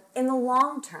help in the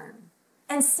long term.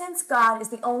 And since God is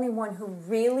the only one who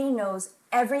really knows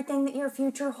everything that your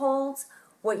future holds,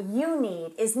 what you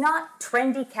need is not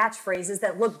trendy catchphrases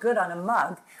that look good on a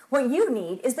mug. What you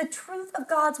need is the truth of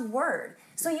God's word,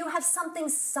 so you have something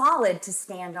solid to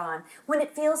stand on when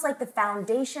it feels like the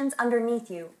foundations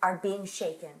underneath you are being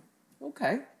shaken.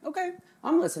 Okay,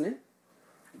 I'm listening.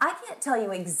 I can't tell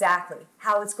you exactly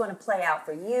how it's going to play out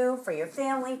for you, for your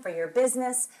family, for your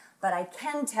business, but I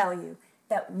can tell you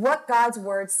that what God's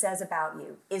word says about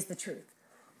you is the truth.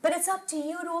 But it's up to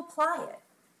you to apply it.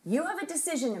 You have a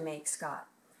decision to make, Scott.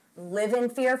 Live in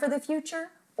fear for the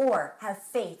future or have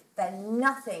faith that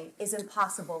nothing is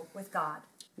impossible with God.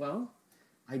 Well,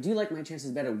 I do like my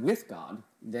chances better with God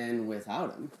than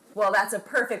without him. Well, that's a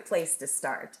perfect place to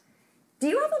start. Do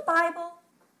you have a Bible?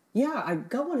 Yeah, I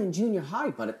got one in junior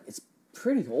high, but it's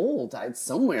pretty old. It's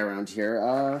somewhere around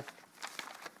here.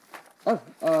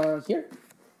 Here.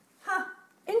 Huh,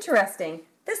 interesting.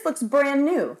 This looks brand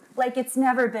new, like it's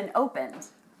never been opened.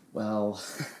 Well...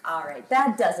 All right,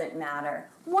 that doesn't matter.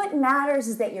 What matters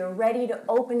is that you're ready to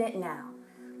open it now.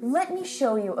 Let me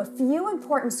show you a few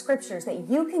important scriptures that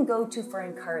you can go to for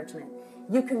encouragement.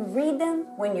 You can read them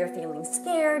when you're feeling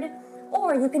scared,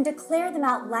 or you can declare them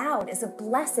out loud as a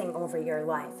blessing over your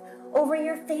life, over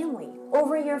your family,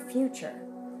 over your future.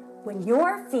 When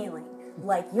you're feeling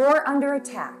like you're under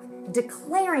attack,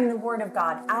 declaring the word of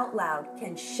God out loud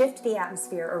can shift the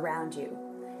atmosphere around you.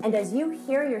 And as you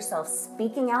hear yourself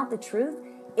speaking out the truth,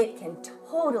 it can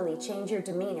totally change your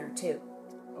demeanor too.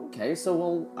 Okay, so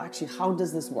well, actually, how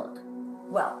does this work?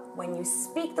 Well, when you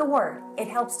speak the word, it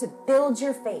helps to build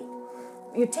your faith.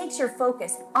 It takes your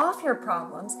focus off your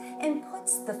problems and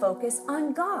puts the focus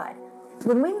on God.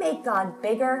 When we make God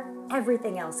bigger,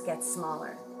 everything else gets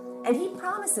smaller. And he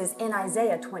promises in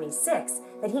Isaiah 26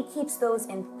 that he keeps those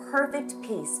in perfect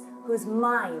peace whose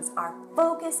minds are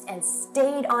focused and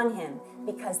stayed on him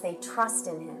because they trust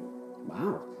in him.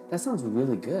 Wow, that sounds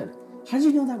really good. How did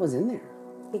you know that was in there?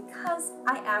 Because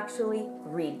I actually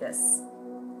read this.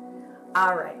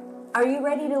 All right, are you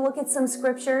ready to look at some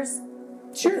scriptures?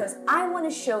 Sure. Because I want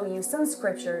to show you some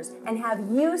scriptures and have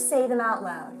you say them out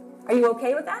loud. Are you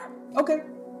okay with that? Okay.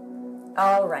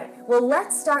 All right. Well,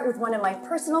 let's start with one of my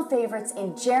personal favorites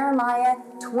in Jeremiah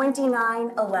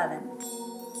 29:11.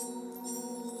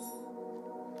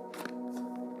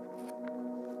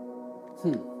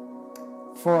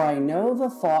 For I know the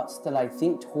thoughts that I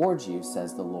think towards you,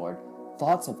 says the Lord,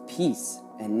 thoughts of peace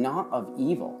and not of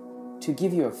evil, to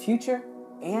give you a future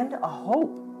and a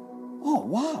hope. Oh,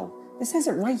 wow. It says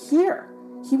it right here.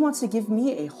 He wants to give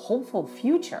me a hopeful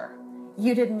future.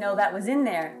 You didn't know that was in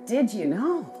there, did you?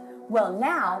 No. Well,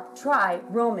 now try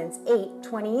Romans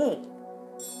 8:28.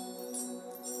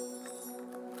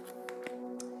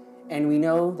 And we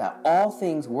know that all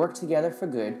things work together for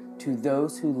good to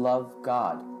those who love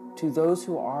God, to those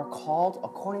who are called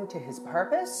according to his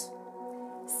purpose.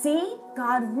 See,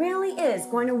 God really is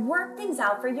going to work things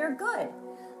out for your good.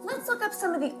 Let's look up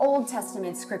some of the Old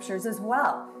Testament scriptures as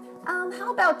well.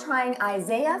 How about trying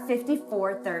Isaiah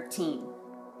 54:13?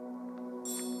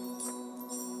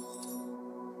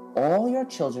 All your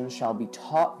children shall be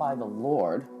taught by the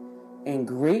Lord, and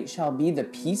great shall be the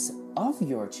peace of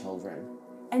your children.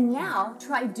 And now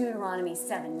try Deuteronomy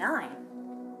 7:9.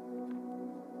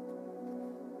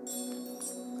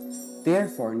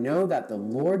 Therefore, know that the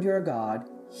Lord your God,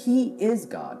 He is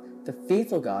God, the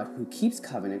faithful God who keeps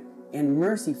covenant and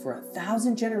mercy for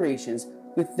 1,000 generations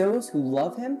with those who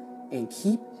love Him and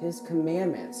keep His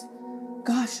commandments.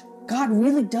 Gosh, God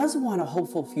really does want a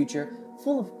hopeful future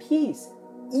full of peace,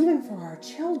 even for our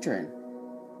children.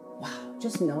 Wow,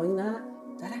 just knowing that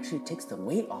actually takes the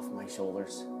weight off my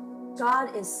shoulders.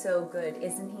 God is so good,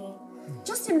 isn't He?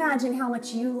 Just imagine how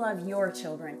much you love your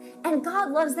children, and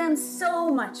God loves them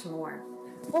so much more.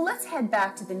 Well, let's head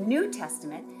back to the New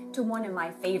Testament to one of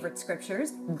my favorite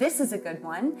scriptures. This is a good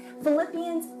one,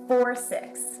 Philippians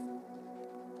 4:6.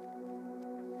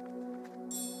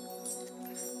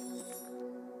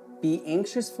 Be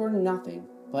anxious for nothing,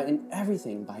 but in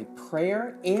everything by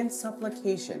prayer and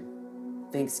supplication.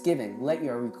 Thanksgiving, let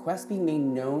your requests be made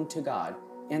known to God,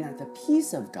 and that the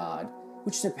peace of God,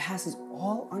 which surpasses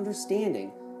all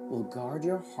understanding, will guard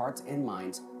your hearts and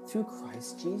minds through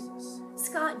Christ Jesus.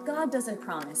 Scott, God doesn't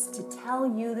promise to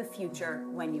tell you the future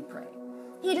when you pray.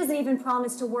 He doesn't even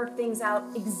promise to work things out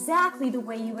exactly the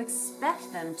way you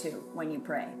expect them to when you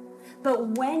pray.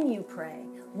 But when you pray,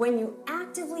 when you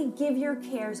actively give your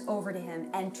cares over to Him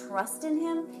and trust in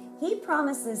Him, He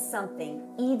promises something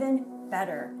even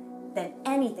better than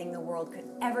anything the world could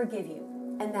ever give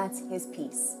you, and that's His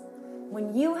peace.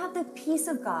 When you have the peace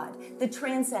of God that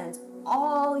transcends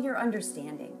all your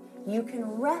understanding, you can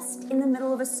rest in the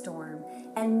middle of a storm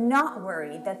and not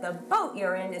worry that the boat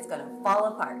you're in is going to fall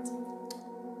apart.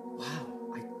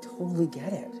 Wow, I totally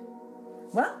get it.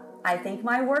 Well, I think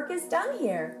my work is done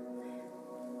here.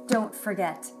 Don't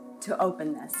forget to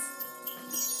open this.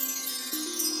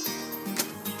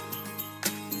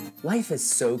 Life is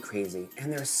so crazy,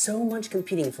 and there's so much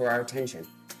competing for our attention,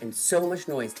 and so much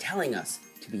noise telling us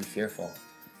to be fearful.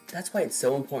 That's why it's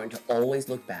so important to always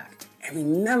look back and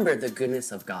remember the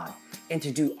goodness of God, and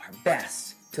to do our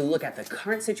best to look at the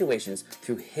current situations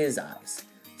through His eyes,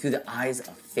 through the eyes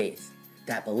of faith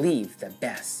that believe the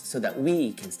best, so that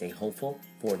we can stay hopeful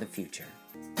for the future.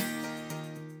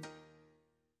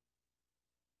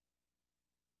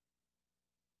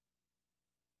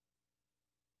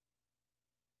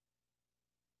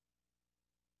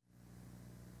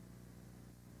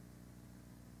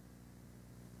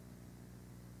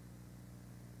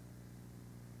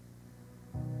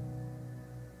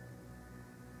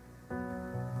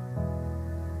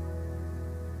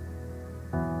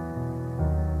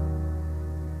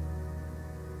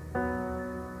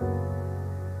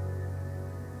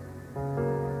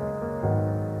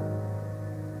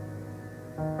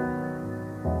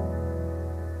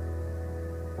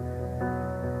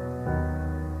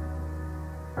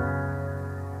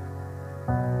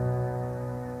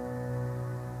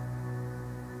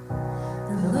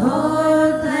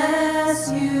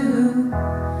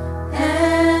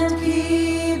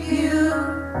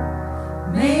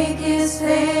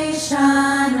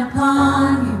 Shine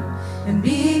upon you and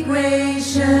be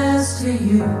gracious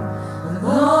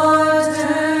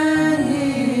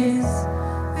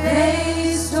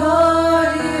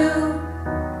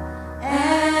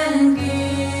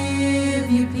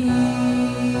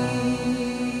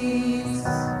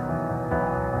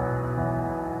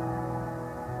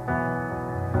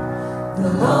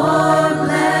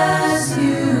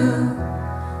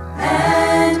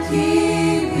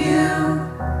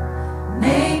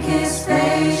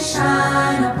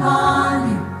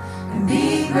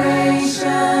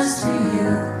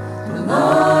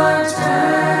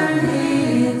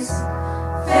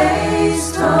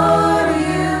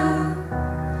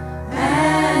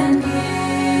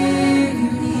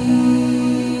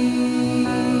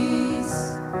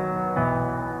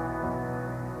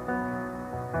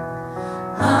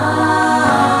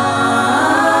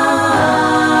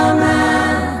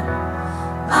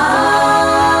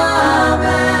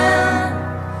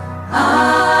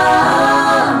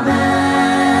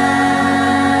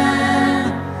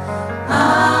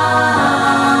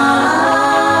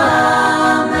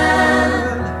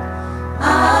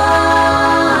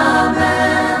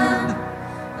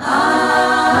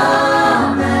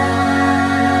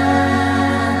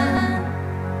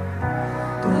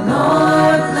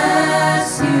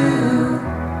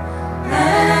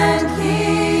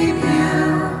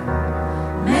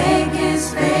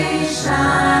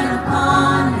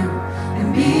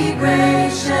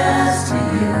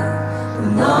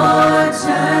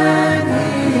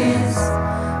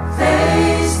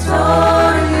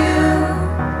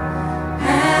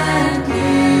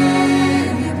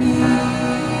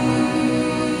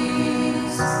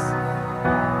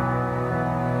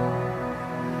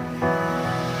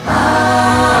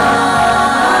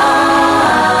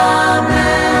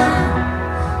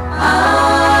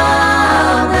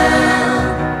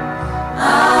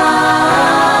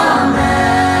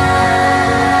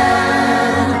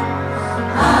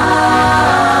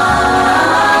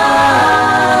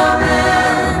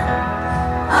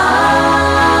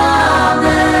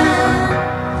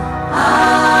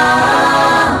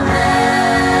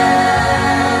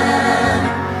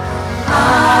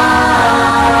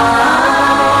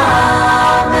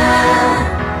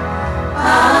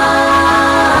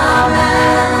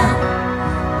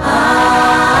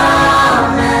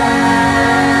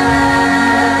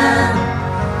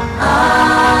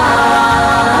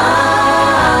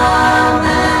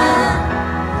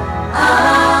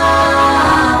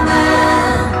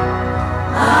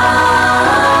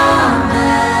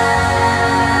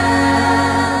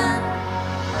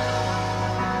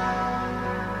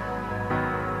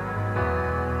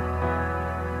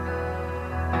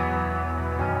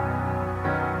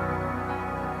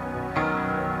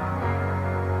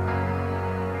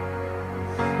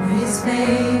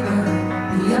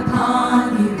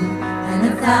upon you and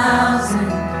 1,000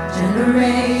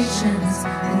 generations,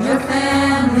 and your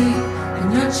family, and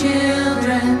your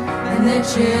children, and their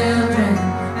children,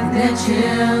 and their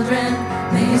children.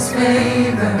 May His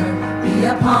favor be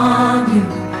upon you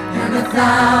and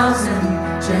 1,000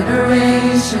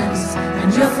 generations,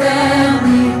 and your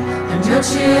family, and your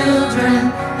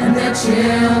children, and their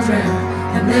children,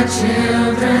 and their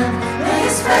children. May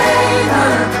His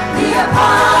favor be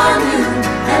upon you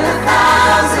and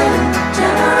 1,000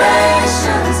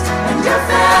 generations, and your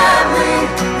family,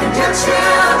 and your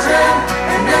children,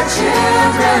 and their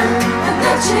children, and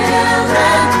their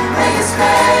children. May His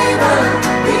favor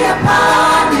be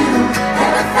upon you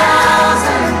and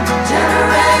 1,000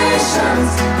 generations,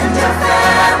 and your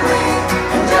family,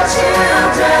 and your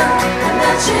children, and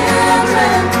their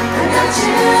children, and their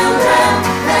children.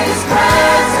 May His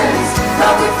presence go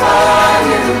before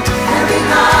you and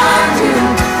behind you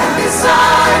and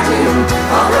beside you,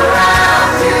 all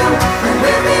around you and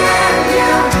within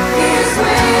you. He is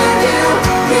with you,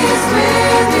 He is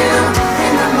with you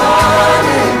in the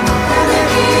morning, in the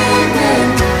evening,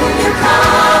 when you're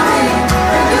coming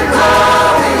and you're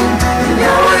going, in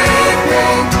your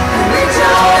weeping and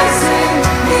rejoicing.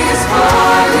 He is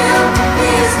for you, He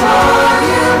is for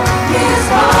you, He is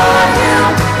for you,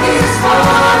 He is for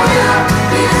you,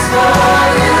 He is for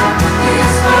you, He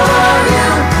is for you,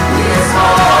 He is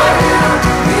for you,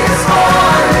 He is for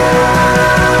you.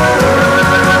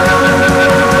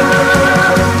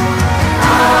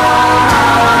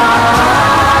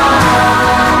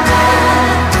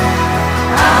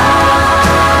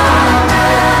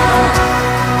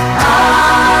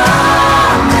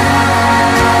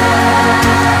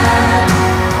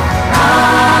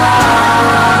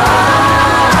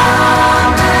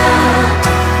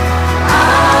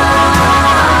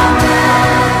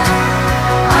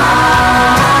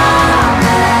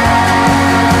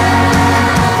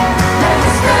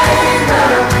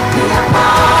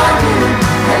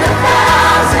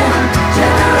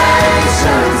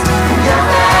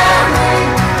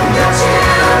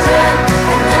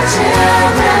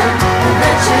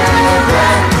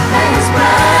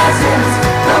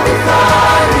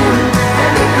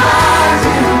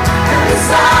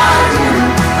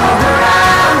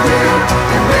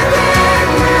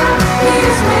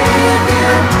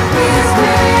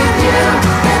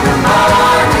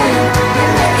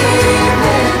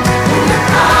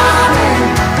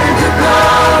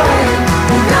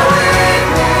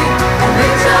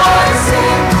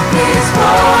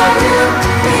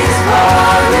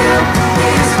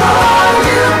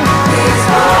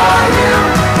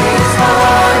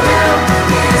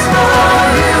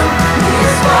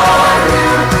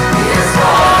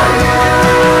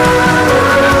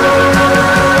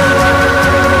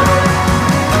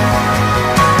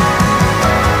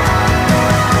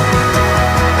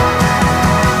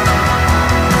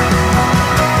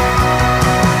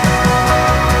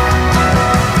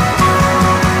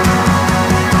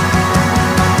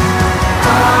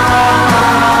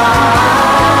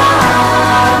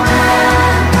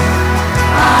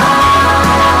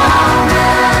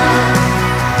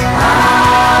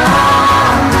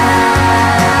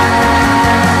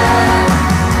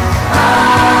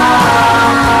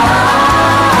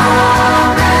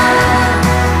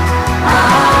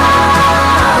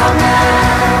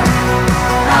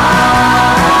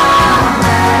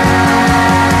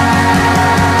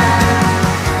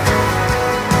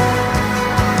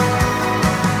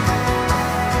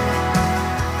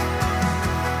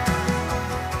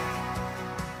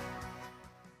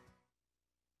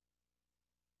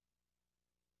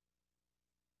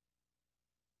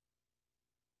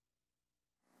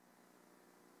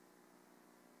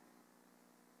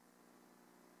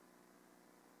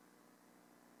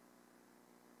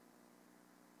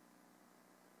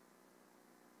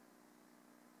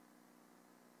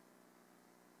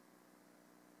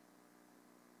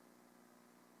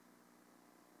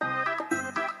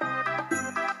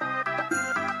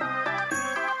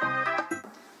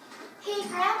 Hey,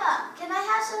 Grandpa, can I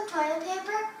have some toilet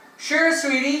paper? Sure,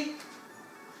 sweetie.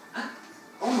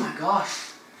 Oh my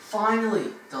gosh.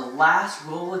 Finally, the last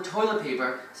roll of toilet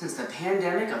paper since the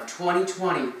pandemic of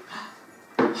 2020.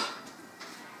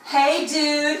 Hey,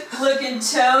 dude, looking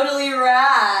totally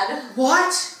rad.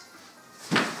 What?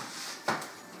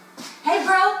 Hey,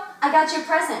 bro, I got your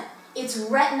present. It's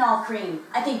retinol cream.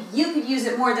 I think you could use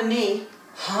it more than me.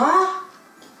 Huh?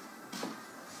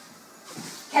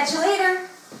 Catch you later.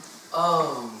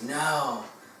 Oh no,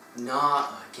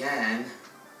 not again.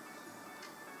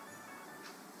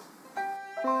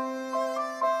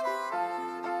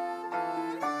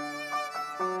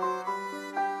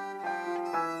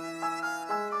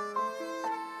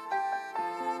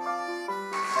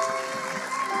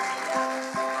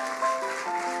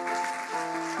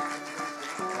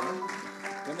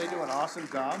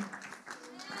 God.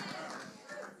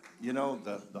 You know,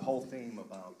 the whole theme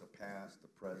about the past, the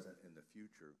present, and the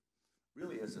future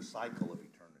really is a cycle of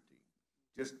eternity.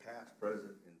 Just past,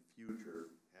 present, and future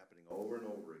happening over and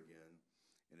over again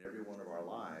in every one of our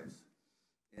lives.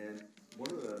 And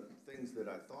one of the things that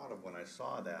I thought of when I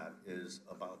saw that is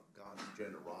about God's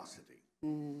generosity.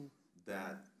 Mm-hmm.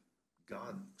 That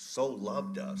God so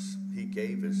loved us, He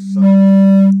gave His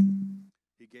Son.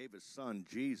 He gave His Son,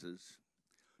 Jesus,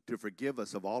 to forgive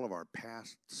us of all of our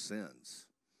past sins.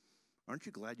 Aren't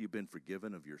you glad you've been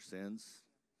forgiven of your sins?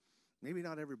 Maybe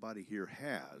not everybody here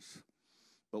has,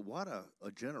 but what a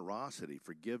generosity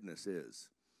forgiveness is.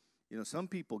 You know, some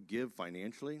people give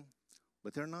financially,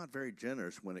 but they're not very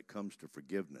generous when it comes to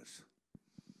forgiveness.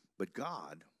 But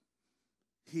God,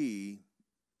 He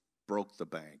broke the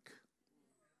bank.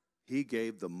 He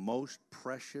gave the most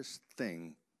precious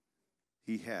thing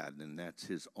He had, and that's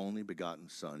His only begotten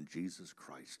Son, Jesus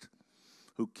Christ,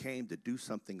 who came to do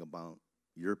something about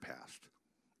your past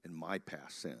and my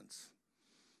past sins.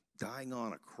 Dying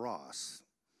on a cross,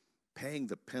 paying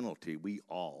the penalty we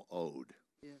all owed,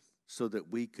 yes, so that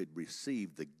we could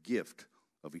receive the gift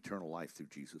of eternal life through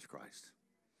Jesus Christ.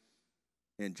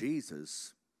 And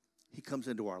Jesus, He comes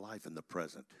into our life in the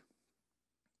present.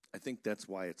 I think that's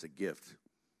why it's a gift.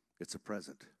 It's a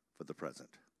present for the present.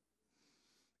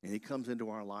 And He comes into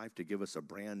our life to give us a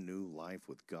brand new life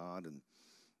with God. And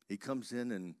He comes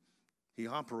in and He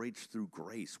operates through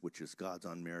grace, which is God's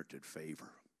unmerited favor.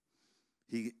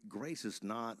 Grace is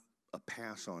not a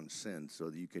pass on sin so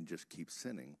that you can just keep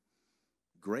sinning.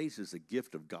 Grace is a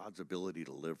gift of God's ability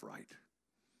to live right.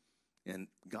 And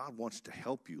God wants to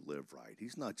help you live right.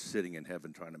 He's not sitting in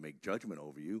heaven trying to make judgment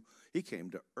over you. He came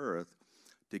to earth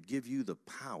to give you the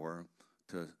power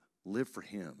to live for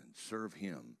Him and serve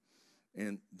Him.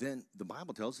 And then the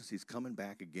Bible tells us He's coming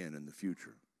back again in the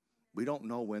future. We don't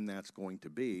know when that's going to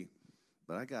be,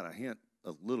 but I got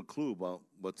a little clue about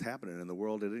what's happening in the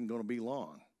world. It isn't going to be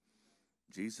long.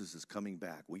 Jesus is coming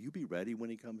back. Will you be ready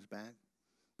when He comes back?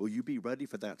 Will you be ready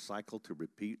for that cycle to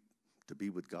repeat, to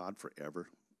be with God forever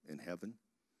in heaven?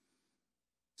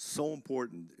 So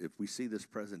important, if we see this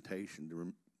presentation,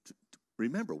 to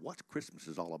remember what Christmas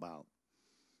is all about.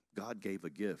 God gave a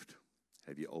gift.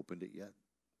 Have you opened it yet?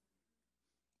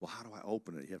 Well, how do I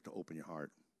open it? You have to open your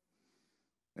heart.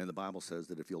 And the Bible says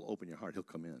that if you'll open your heart, He'll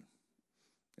come in,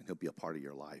 and He'll be a part of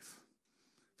your life.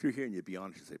 If you're here and you be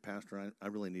honest, you say, Pastor, I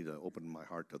really need to open my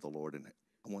heart to the Lord, and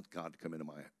I want God to come into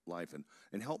my life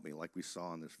and help me like we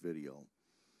saw in this video.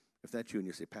 If that's you and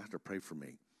you say, Pastor, pray for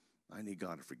me. I need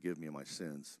God to forgive me of my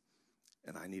sins,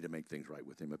 and I need to make things right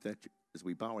with Him. If that's you, as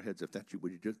we bow our heads, if that's you,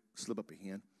 would you just slip up a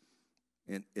hand?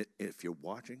 And if you're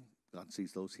watching, God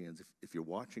sees those hands. If you're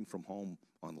watching from home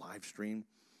on live stream,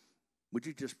 would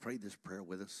you just pray this prayer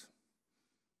with us?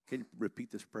 Can you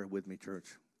repeat this prayer with me,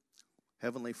 church?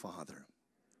 Heavenly Father,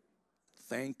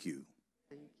 thank you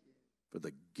for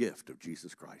the gift of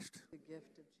Jesus Christ, the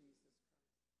gift of Jesus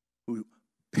who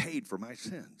paid for my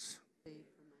sins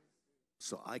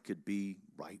so I could be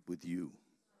right with you.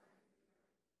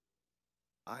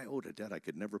 I owed a debt I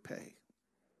could never pay,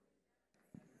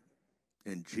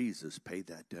 and Jesus paid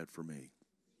that debt for me.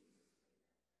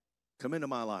 Come into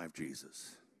my life,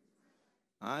 Jesus.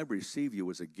 I receive you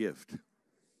as a gift.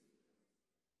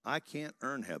 I can't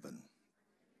earn heaven.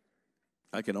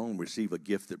 I can only receive a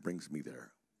gift that brings me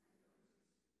there.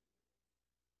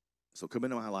 So come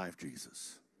into my life,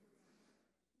 Jesus.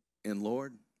 And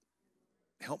Lord,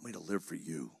 help me to live for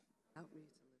you.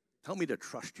 Help me to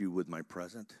trust you with my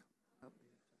present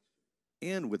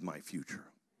and with my future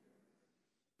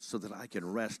so that I can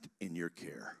rest in your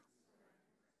care.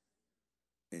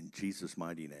 In Jesus'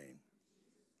 mighty name.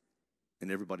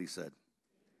 And everybody said,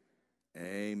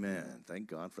 amen. Thank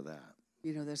God for that.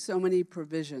 You know, there's so many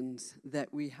provisions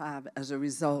that we have as a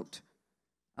result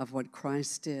of what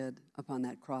Christ did upon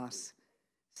that cross,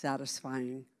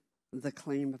 satisfying the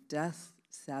claim of death,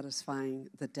 satisfying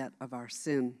the debt of our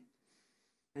sin.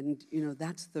 And, you know,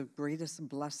 that's the greatest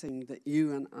blessing that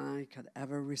you and I could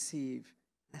ever receive.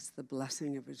 That's the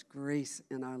blessing of His grace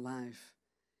in our life.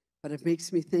 But it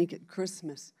makes me think at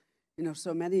Christmas, you know,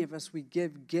 so many of us, we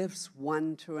give gifts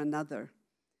one to another.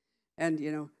 And,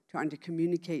 you know, trying to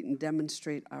communicate and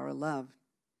demonstrate our love.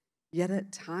 Yet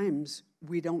at times,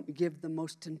 we don't give the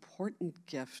most important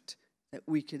gift that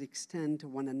we could extend to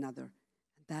one another.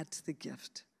 And that's the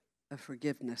gift of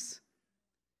forgiveness.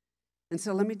 And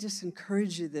so let me just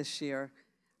encourage you this year.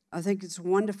 I think it's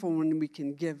wonderful when we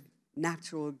can give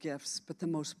natural gifts, but the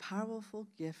most powerful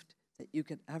gift that you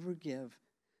could ever give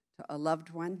to a loved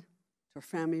one, to a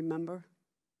family member,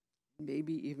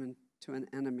 maybe even to an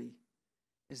enemy,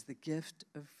 is the gift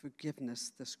of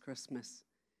forgiveness this Christmas.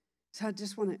 So I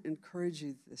just want to encourage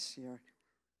you this year.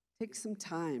 Take some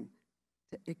time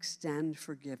to extend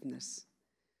forgiveness.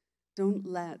 Don't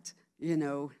let,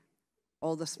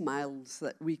 all the smiles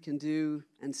that we can do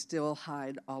and still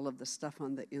hide all of the stuff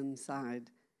on the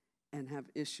inside and have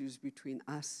issues between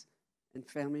us and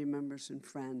family members and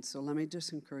friends. So let me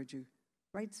just encourage you,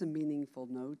 write some meaningful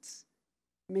notes,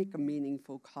 make a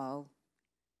meaningful call.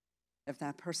 If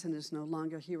that person is no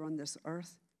longer here on this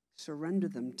earth, surrender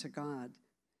them to God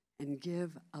and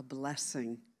give a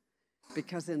blessing,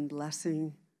 because in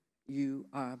blessing, you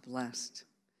are blessed.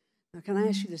 Now, can I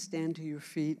ask you to stand to your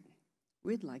feet?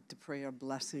 We'd like to pray a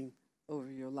blessing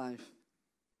over your life.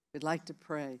 We'd like to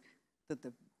pray that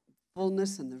the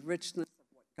fullness and the richness of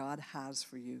what God has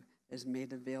for you is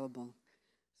made available.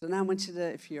 So now I want you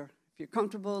to, if you're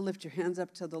comfortable, lift your hands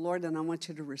up to the Lord, and I want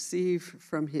you to receive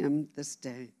from him this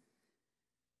day.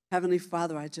 Heavenly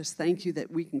Father, I just thank you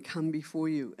that we can come before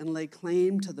you and lay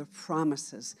claim to the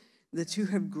promises that you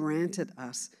have granted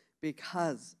us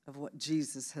because of what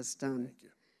Jesus has done. Thank you.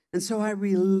 And so I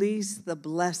release the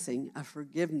blessing of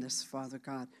forgiveness, Father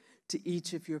God, to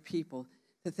each of your people,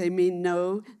 that they may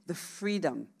know the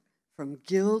freedom from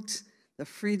guilt, the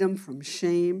freedom from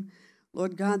shame.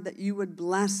 Lord God, that you would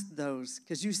bless those,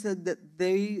 because you said that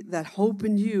they that hope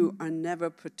in you are never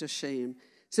put to shame.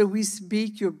 So we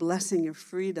speak your blessing of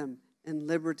freedom and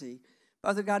liberty.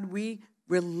 Father God, we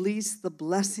release the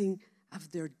blessing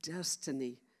of their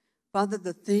destiny. Father,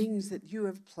 the things that you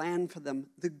have planned for them,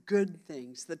 the good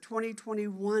things. The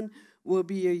 2021 will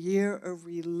be a year of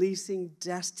releasing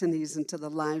destinies into the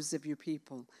lives of your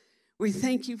people. We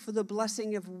thank you for the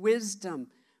blessing of wisdom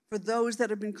for those that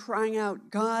have been crying out,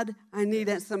 God, I need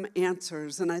some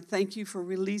answers. And I thank you for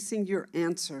releasing your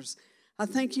answers. I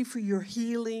thank you for your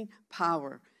healing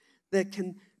power that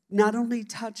can not only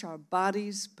touch our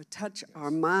bodies, but touch our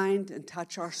mind and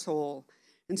touch our soul.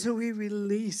 And so we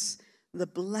release the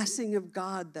blessing of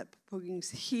God that brings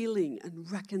healing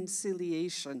and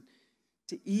reconciliation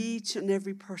to each and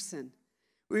every person.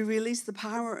 We release the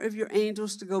power of your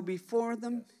angels to go before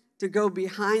them, to go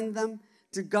behind them,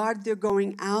 to guard their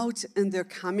going out and their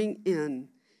coming in.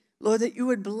 Lord, that you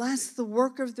would bless the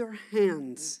work of their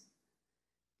hands.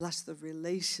 Bless the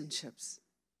relationships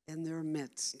in their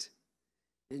midst.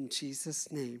 In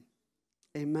Jesus' name,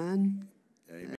 amen. Amen.